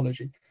advancing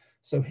technology.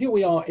 So here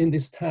we are in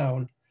this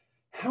town.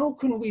 How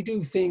can we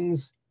do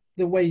things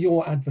the way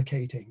you're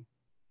advocating?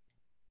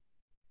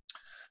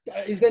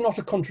 Is there not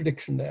a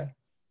contradiction there?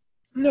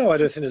 No, I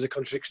don't think there's a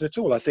contradiction at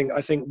all. I think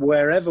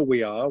wherever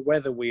we are,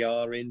 whether we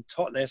are in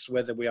Totnes,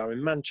 whether we are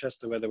in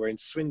Manchester, whether we're in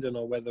Swindon,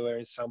 or whether we're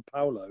in Sao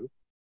Paulo,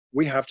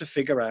 we have to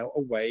figure out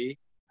a way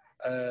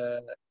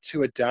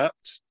to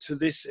adapt to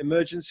this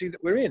emergency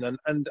that we're in.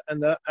 And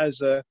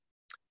as a,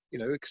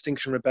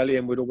 Extinction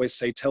Rebellion would always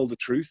say, tell the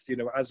truth.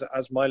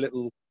 As my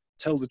little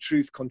tell the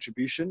truth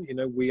contribution,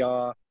 we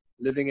are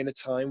living in a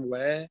time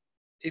where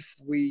if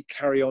we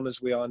carry on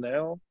as we are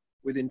now,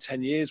 within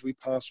 10 years we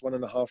pass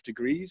 1.5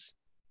 degrees.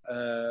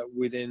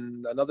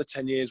 Within another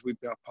 10 years we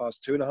pass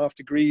 2.5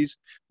 degrees.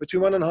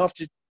 Between 1.5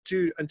 to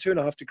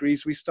 2.5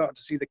 degrees, we start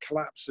to see the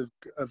collapse of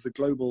the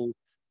global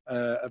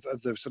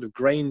of the sort of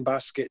grain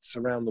baskets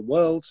around the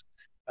world.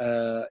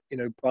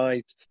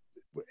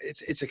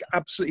 It's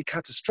absolutely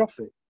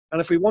catastrophic. And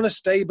if we want to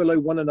stay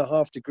below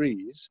 1.5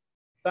 degrees,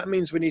 that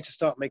means we need to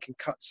start making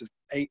cuts of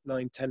 8,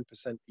 9,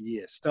 10% a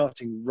year,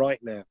 starting right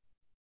now.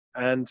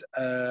 And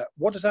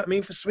what does that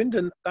mean for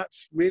Swindon?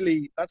 That's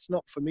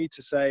not for me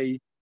to say.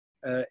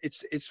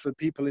 It's for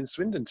people in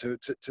Swindon to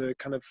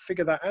kind of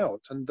figure that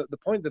out. And the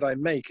point that I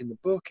make in the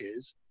book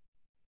is,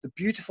 the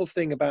beautiful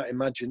thing about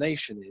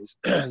imagination is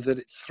that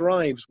it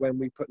thrives when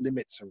we put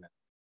limits around.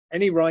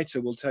 Any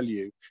writer will tell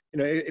you,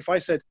 if I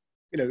said,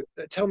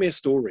 tell me a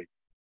story,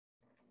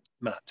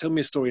 Matt, tell me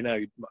a story now.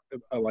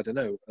 Oh, I don't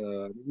know.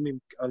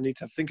 I'll need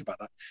to think about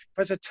that. If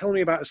I said, tell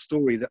me about a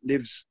story that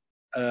lives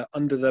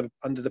under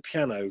the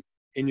piano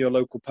in your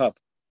local pub,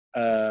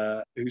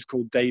 who's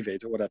called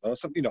David or whatever, or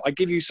something, I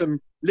give you some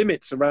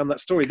limits around that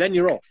story, then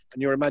you're off,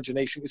 and your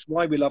imagination. It's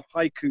why we love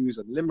haikus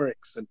and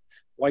limericks, and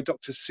why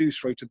Dr.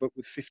 Seuss wrote a book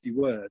with 50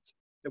 words.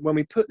 That when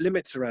we put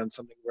limits around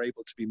something, we're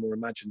able to be more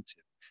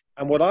imaginative.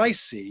 And what I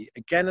see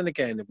again and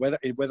again,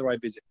 whether I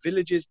visit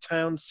villages,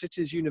 towns,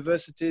 cities,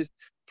 universities,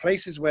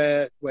 places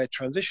where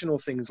transitional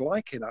things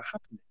like it are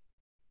happening,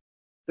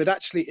 that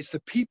actually it's the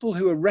people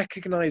who are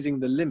recognizing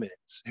the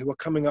limits who are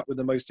coming up with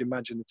the most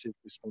imaginative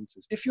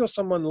responses. If you're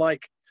someone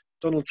like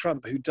Donald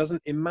Trump, who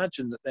doesn't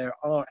imagine that there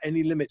are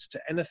any limits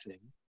to anything,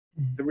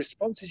 the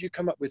responses you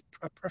come up with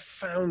are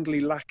profoundly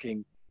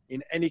lacking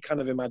in any kind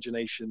of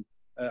imagination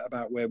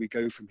about where we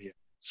go from here.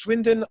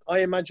 Swindon, I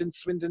imagine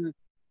Swindon,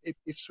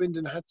 if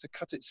Swindon had to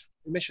cut its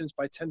emissions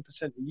by 10%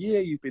 a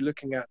year, you'd be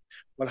looking at,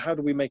 well, how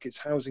do we make its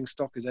housing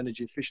stock as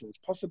energy efficient as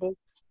possible?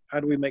 How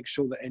do we make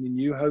sure that any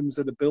new homes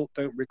that are built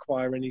don't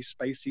require any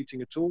space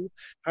heating at all?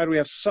 How do we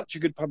have such a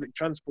good public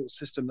transport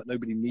system that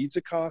nobody needs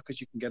a car because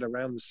you can get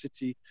around the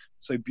city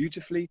so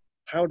beautifully?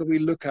 How do we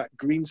look at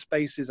green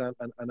spaces and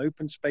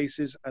open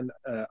spaces and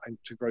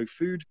to grow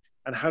food?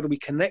 And how do we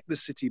connect the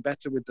city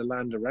better with the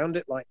land around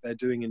it, like they're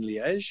doing in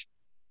Liège?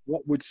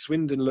 What would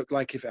Swindon look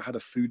like if it had a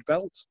food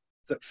belt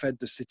that fed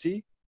the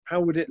city? How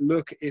would it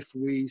look if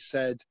we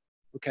said,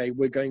 okay,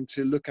 we're going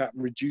to look at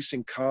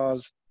reducing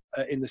cars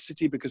in the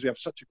city because we have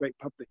such a great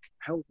public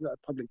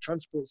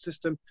transport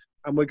system,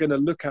 and we're going to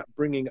look at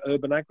bringing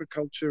urban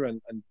agriculture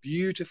and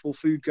beautiful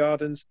food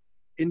gardens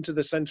into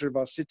the center of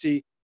our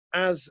city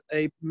as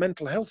a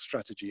mental health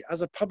strategy,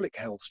 as a public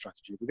health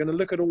strategy. We're going to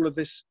look at all of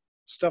this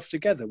stuff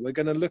together. We're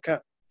going to look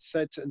at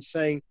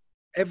saying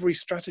every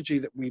strategy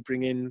that we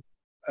bring in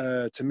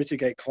to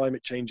mitigate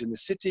climate change in the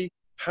city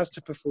has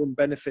to perform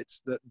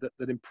benefits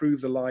that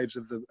improve the lives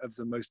of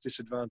the most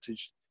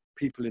disadvantaged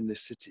people in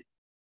this city.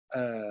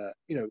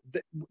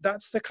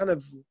 That's the kind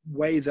of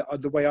way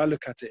the way I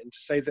look at it, and to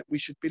say that we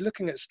should be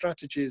looking at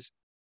strategies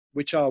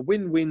which are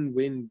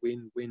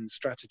win-win-win-win-win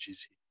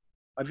strategies here.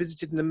 I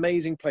visited an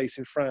amazing place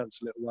in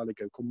France a little while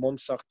ago called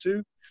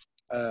Montsartou,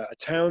 a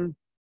town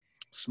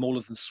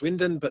smaller than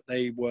Swindon, but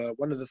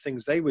one of the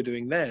things they were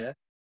doing there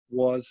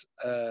was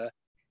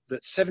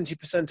that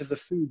 70% of the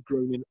food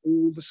grown in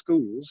all the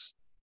schools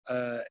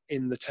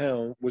in the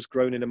town was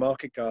grown in a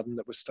market garden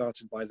that was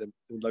started by the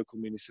local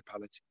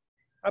municipality.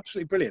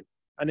 Absolutely brilliant.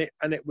 And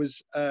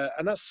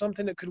that's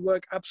something that could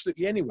work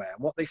absolutely anywhere.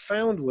 And what they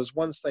found was,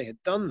 once they had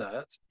done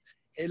that,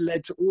 it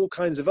led to all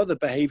kinds of other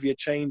behavior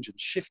change and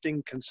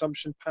shifting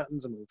consumption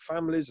patterns among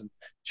families and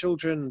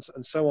children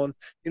and so on.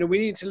 We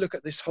need to look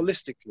at this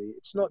holistically.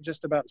 It's not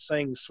just about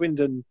saying,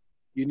 Swindon,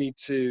 you need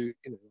to,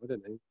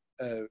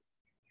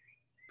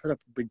 put up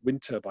a big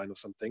wind turbine or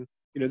something.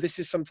 This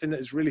is something that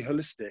is really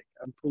holistic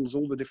and pulls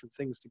all the different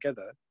things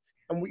together.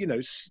 And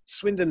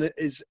Swindon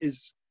is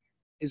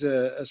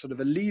a sort of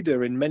a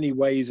leader in many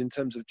ways in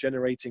terms of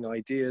generating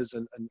ideas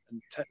and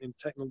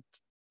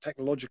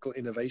technological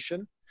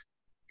innovation.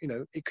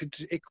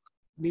 It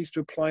needs to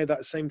apply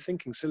that same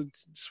thinking. So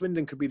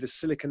Swindon could be the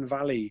Silicon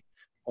Valley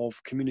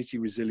of community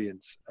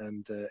resilience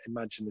and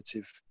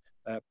imaginative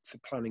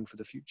planning for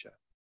the future.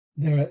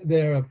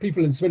 There are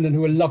people in Swindon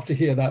who will love to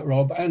hear that,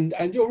 Rob. And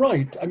you're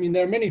right. I mean,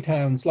 there are many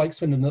towns like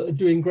Swindon that are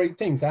doing great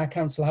things. Our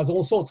council has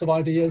all sorts of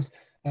ideas,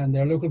 and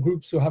there are local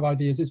groups who have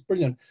ideas. It's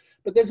brilliant.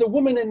 But there's a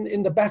woman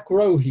in the back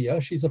row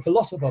here. She's a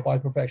philosopher by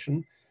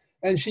profession.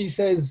 And she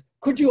says,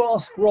 could you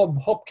ask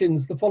Rob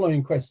Hopkins the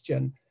following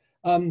question?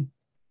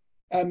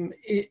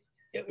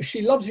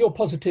 She loves your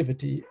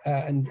positivity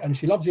and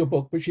she loves your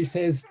book, but she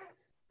says,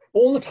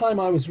 all the time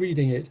I was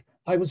reading it,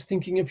 I was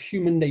thinking of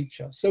human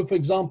nature. So for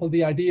example,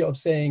 the idea of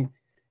saying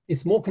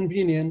it's more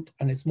convenient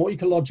and it's more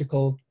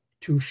ecological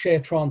to share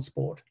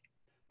transport.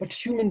 But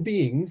human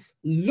beings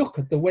look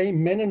at the way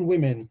men and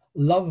women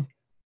love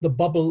the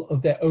bubble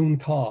of their own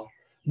car.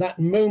 That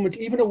moment,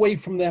 even away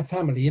from their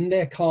family, in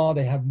their car,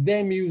 they have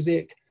their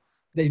music,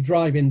 they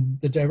drive in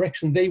the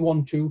direction they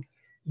want to.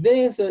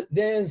 There's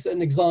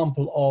an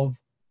example of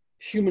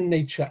human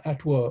nature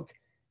at work.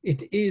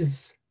 It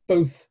is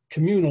both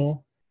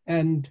communal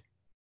and,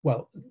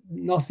 well,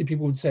 nasty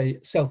people would say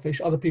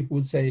selfish, other people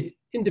would say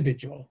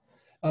individual.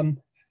 Do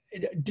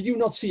you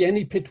not see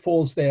any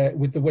pitfalls there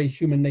with the way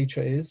human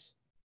nature is?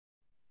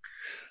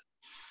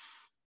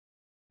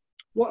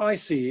 What I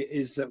see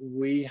is that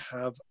we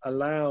have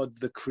allowed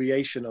the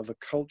creation of a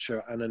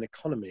culture and an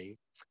economy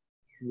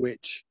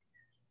which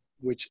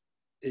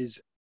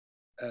is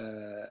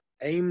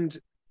aimed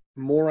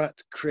more at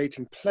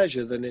creating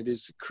pleasure than it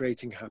is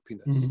creating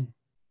happiness. Mm-hmm.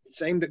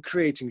 It's aimed at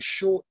creating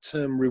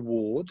short-term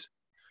reward,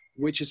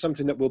 which is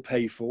something that we'll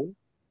pay for,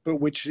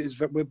 but which is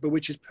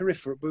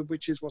peripheral,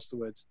 which is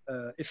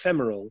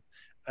ephemeral,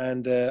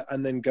 and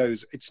then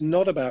goes. It's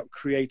not about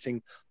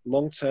creating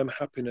long-term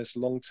happiness,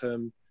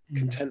 long-term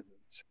contentment.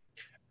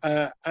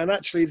 And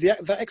actually,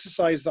 that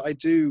exercise that I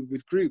do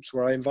with groups,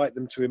 where I invite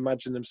them to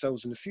imagine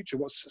themselves in the future,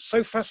 what's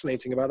so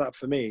fascinating about that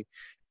for me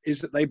is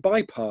that they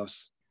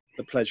bypass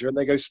the pleasure and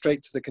they go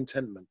straight to the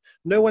contentment.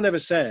 No one ever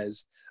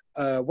says,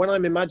 when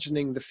I'm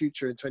imagining the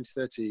future in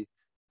 2030,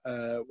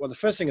 well, the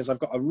first thing is I've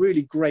got a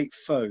really great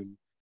phone,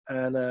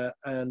 and there's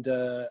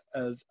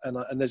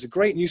a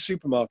great new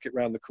supermarket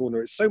around the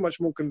corner. It's so much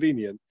more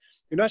convenient.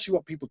 You know, actually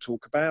what people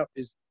talk about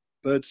is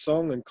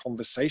birdsong and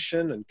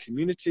conversation and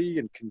community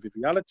and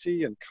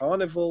conviviality and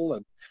carnival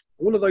and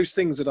all of those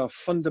things that are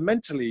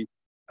fundamentally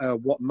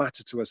what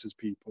matter to us as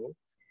people.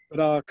 But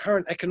our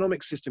current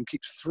economic system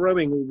keeps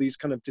throwing all these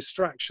kind of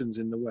distractions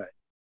in the way.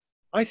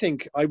 I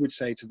think I would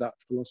say to that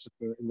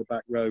philosopher in the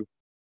back row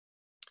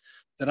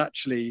that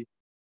actually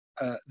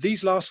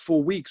these last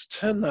 4 weeks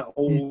turn that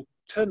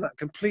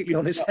completely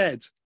on its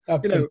head.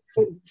 Absolutely.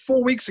 You know,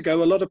 4 weeks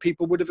ago, a lot of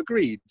people would have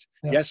agreed.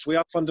 Yeah. Yes, we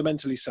are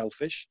fundamentally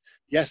selfish.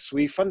 Yes,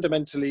 we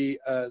fundamentally,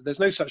 there's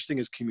no such thing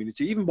as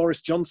community. Even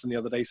Boris Johnson the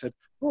other day said,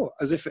 oh,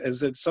 as if it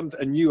was a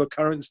new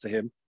occurrence to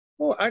him.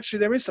 Oh, actually,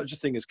 there is such a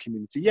thing as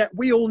community. Yet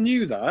we all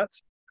knew that.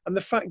 And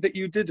the fact that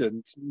you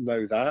didn't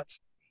know that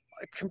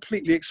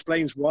completely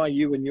explains why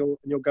you and your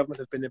government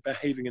have been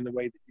behaving in the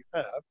way that you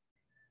have.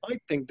 I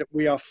think that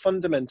we are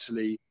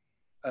fundamentally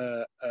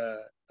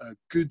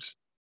good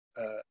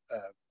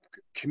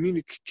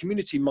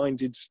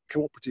community-minded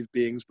cooperative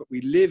beings, but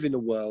we live in a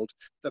world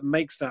that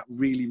makes that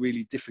really,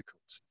 really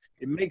difficult.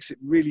 It makes it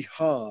really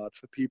hard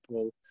for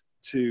people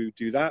to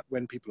do that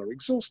when people are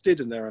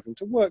exhausted and they're having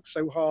to work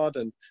so hard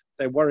and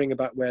they're worrying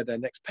about where their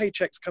next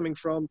paycheck's coming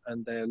from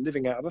and they're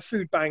living out of a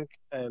food bank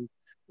and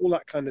all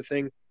that kind of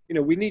thing. You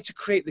know, we need to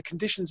create the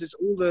conditions. It's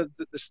all the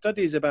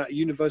studies about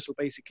universal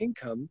basic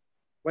income.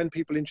 When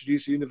people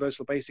introduce a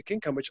universal basic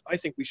income, which I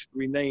think we should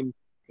rename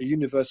a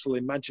universal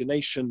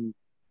imagination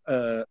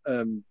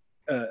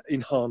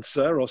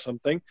enhancer or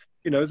something,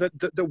 you know,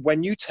 that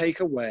when you take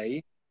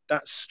away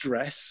that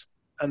stress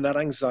and that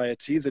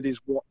anxiety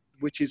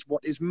which is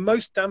what is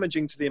most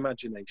damaging to the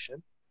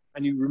imagination,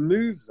 and you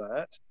remove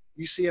that,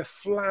 you see a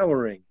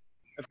flowering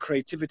of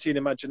creativity and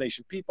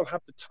imagination. People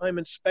have the time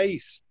and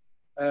space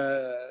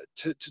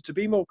to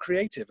be more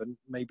creative, and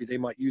maybe they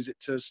might use it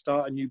to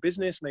start a new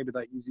business, maybe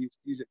they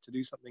use it to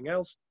do something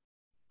else.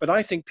 But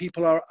I think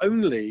people are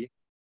only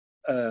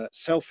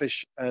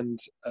selfish and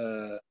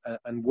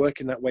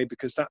work in that way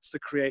because that's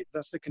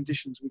the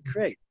conditions we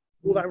create.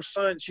 All that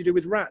science you do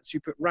with rats, you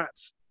put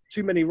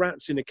too many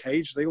rats in a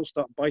cage, they all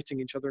start biting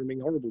each other and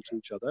being horrible to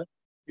each other.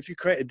 If you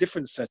create a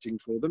different setting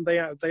for them, they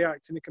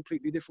act in a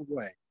completely different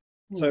way.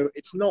 So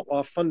it's not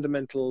our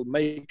fundamental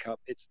makeup,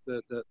 it's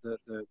the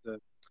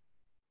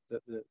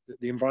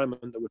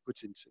environment that we're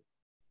put into.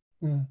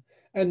 Yeah.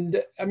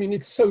 And I mean,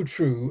 it's so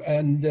true.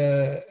 And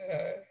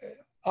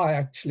I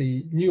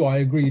actually knew I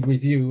agreed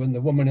with you, and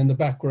the woman in the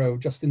back row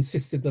just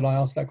insisted that I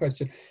ask that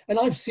question. And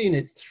I've seen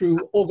it through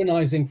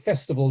organizing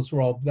festivals,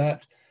 Rob,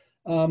 that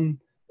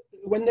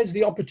when there's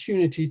the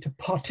opportunity to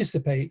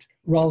participate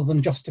rather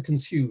than just to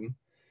consume,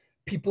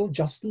 people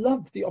just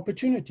love the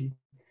opportunity.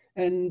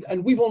 And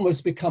we've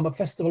almost become a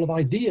festival of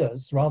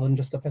ideas rather than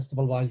just a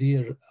festival of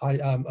ideas,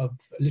 of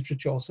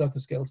literature or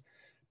circus skills.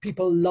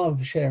 People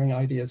love sharing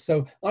ideas.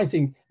 So I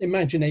think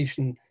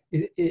imagination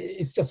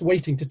is just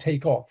waiting to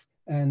take off.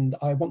 And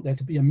I want there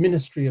to be a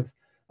ministry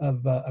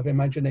of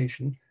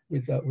imagination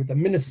with a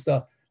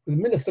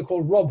minister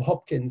called Rob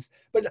Hopkins.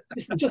 But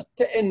listen, just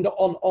to end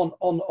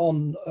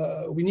on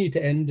we need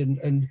to end,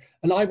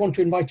 and I want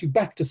to invite you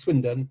back to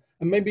Swindon,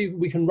 and maybe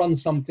we can run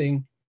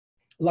something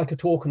like a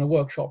talk and a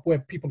workshop where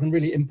people can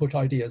really input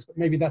ideas. But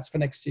maybe that's for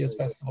next year's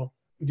festival.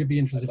 Would you be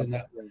interested in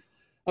that?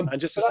 And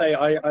just to say,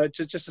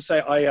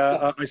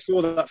 I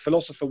saw that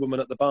philosopher woman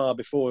at the bar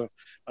before.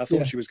 I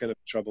thought she was going to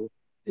have trouble.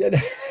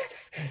 Yeah,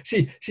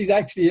 she's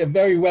actually a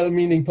very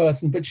well-meaning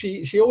person, but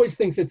she always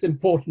thinks it's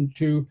important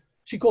to.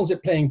 She calls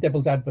it playing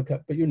devil's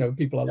advocate, but you know,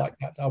 people are like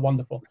that, are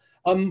wonderful.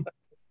 In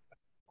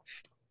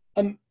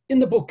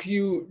the book,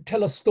 you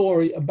tell a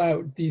story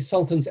about the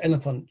Sultan's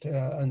elephant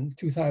in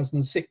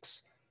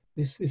 2006.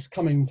 This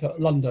coming to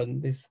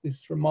London,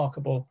 this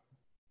remarkable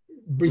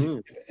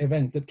brief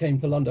event that came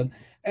to London.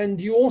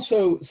 And you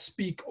also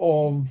speak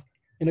of,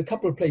 in a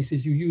couple of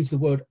places, you use the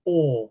word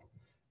awe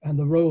and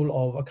the role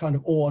of a kind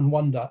of awe and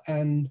wonder.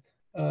 And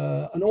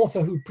an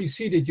author who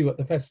preceded you at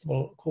the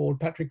festival called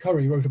Patrick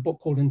Curry wrote a book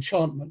called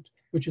Enchantment,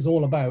 which is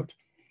all about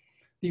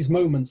these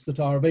moments that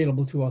are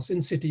available to us in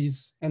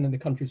cities and in the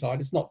countryside.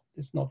 It's not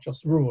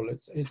just rural,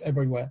 it's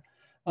everywhere.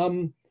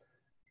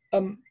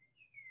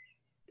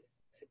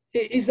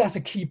 Is that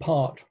a key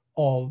part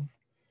of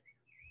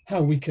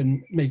how we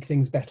can make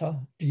things better,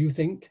 do you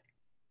think?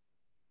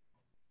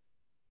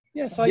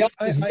 Yes,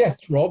 yes,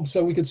 Rob,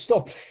 so we could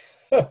stop.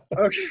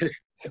 Okay.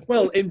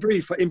 Well, in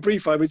brief,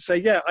 I would say,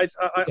 yeah,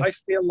 I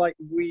feel like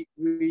we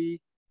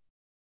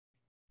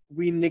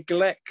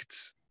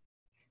neglect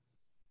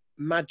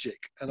magic,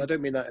 and I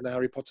don't mean that in a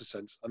Harry Potter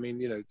sense. I mean,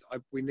 you know,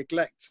 we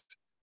neglect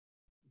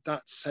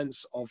that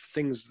sense of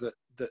things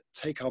that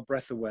take our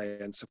breath away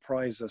and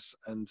surprise us.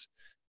 And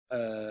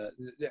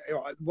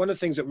one of the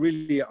things that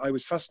really I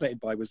was fascinated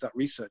by was that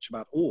research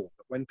about awe.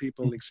 When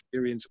people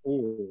experience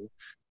awe,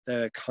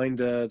 they're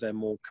kinder, they're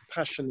more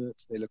compassionate,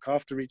 they look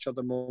after each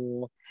other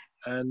more.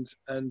 And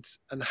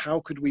how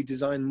could we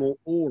design more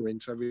awe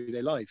into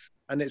everyday life?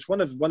 And it's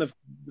one of the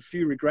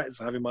few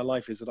regrets I have in my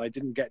life is that I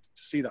didn't get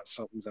to see that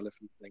Sultan's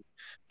elephant thing,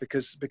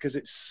 because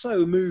it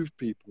so moved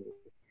people.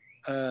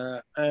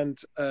 And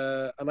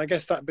I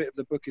guess that bit of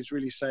the book is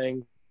really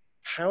saying,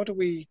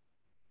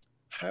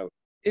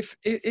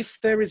 if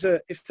there is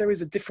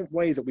a different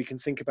way that we can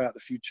think about the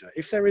future,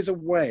 if there is a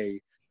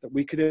way that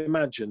we could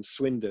imagine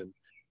Swindon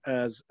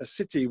as a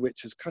city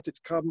which has cut its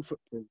carbon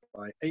footprint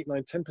by 8,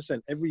 9,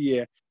 10% every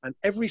year, and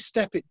every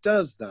step it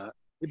does that,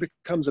 it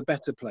becomes a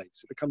better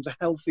place. It becomes a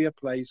healthier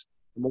place,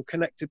 a more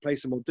connected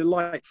place, a more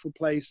delightful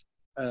place,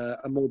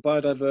 a more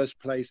biodiverse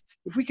place.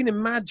 If we can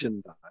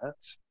imagine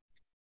that,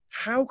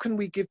 how can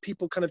we give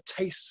people kind of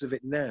tastes of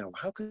it now?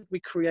 How could we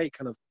create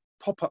kind of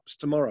pop-ups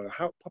tomorrow?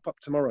 Pop-up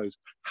tomorrows?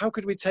 How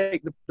could we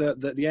take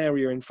the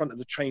area in front of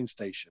the train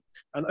station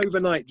and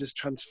overnight just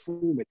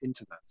transform it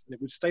into that? And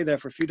it would stay there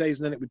for a few days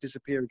and then it would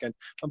disappear again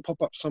and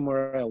pop up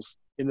somewhere else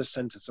in the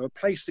centre. So a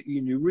place that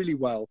you knew really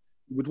well,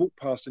 you would walk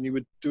past and you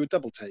would do a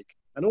double take.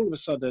 And all of a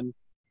sudden,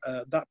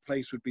 that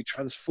place would be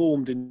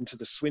transformed into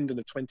the Swindon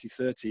of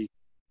 2030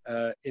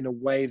 in a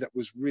way that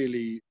was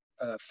really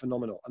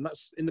phenomenal. And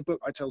that's in the book.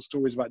 I tell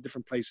stories about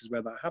different places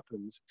where that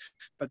happens,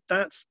 but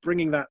that's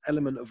bringing that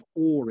element of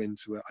awe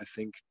into it. I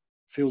think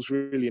feels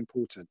really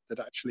important, that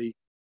actually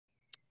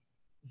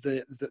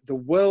the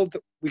world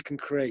that we can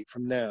create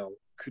from now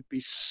could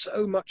be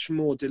so much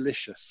more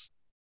delicious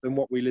than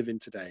what we live in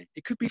today.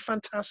 It could be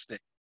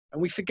fantastic,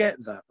 and we forget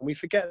that,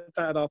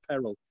 at our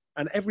peril.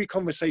 And every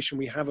conversation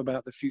we have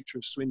about the future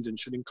of Swindon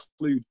should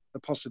include the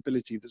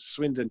possibility that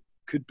Swindon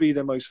could be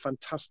the most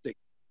fantastic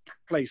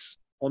place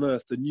on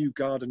earth, the new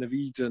Garden of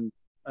Eden,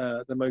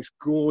 the most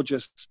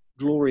gorgeous,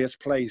 glorious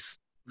place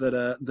that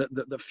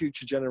the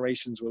future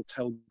generations will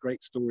tell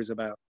great stories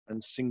about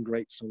and sing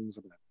great songs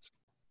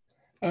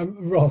about.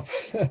 Rob,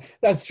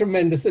 that's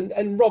tremendous.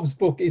 And Rob's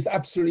book is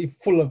absolutely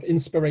full of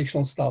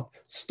inspirational stuff,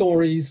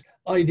 stories,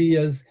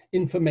 ideas,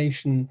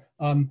 information.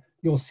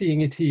 You're seeing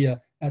it here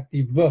at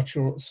the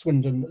virtual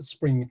Swindon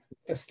Spring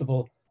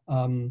Festival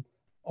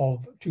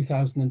of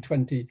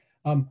 2020.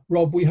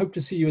 Rob, we hope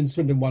to see you in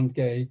Swindon one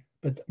day.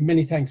 But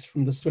many thanks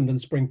from the Swindon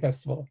Spring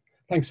Festival.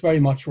 Thanks very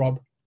much,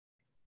 Rob.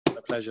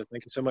 A pleasure.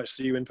 Thank you so much.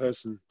 See you in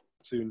person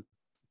soon.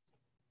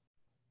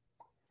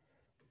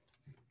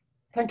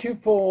 Thank you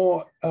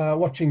for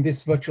watching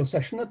this virtual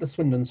session at the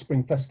Swindon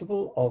Spring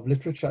Festival of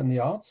Literature and the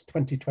Arts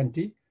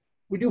 2020.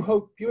 We do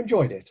hope you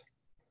enjoyed it.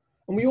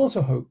 And we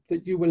also hope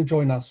that you will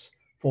join us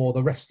for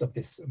the rest of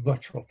this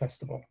virtual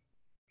festival.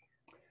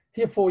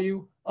 Here for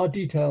you are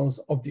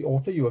details of the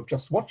author you have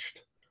just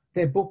watched,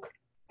 their book,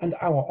 and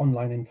our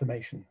online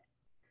information.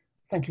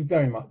 Thank you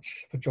very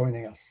much for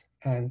joining us,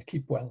 and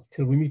keep well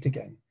till we meet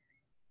again.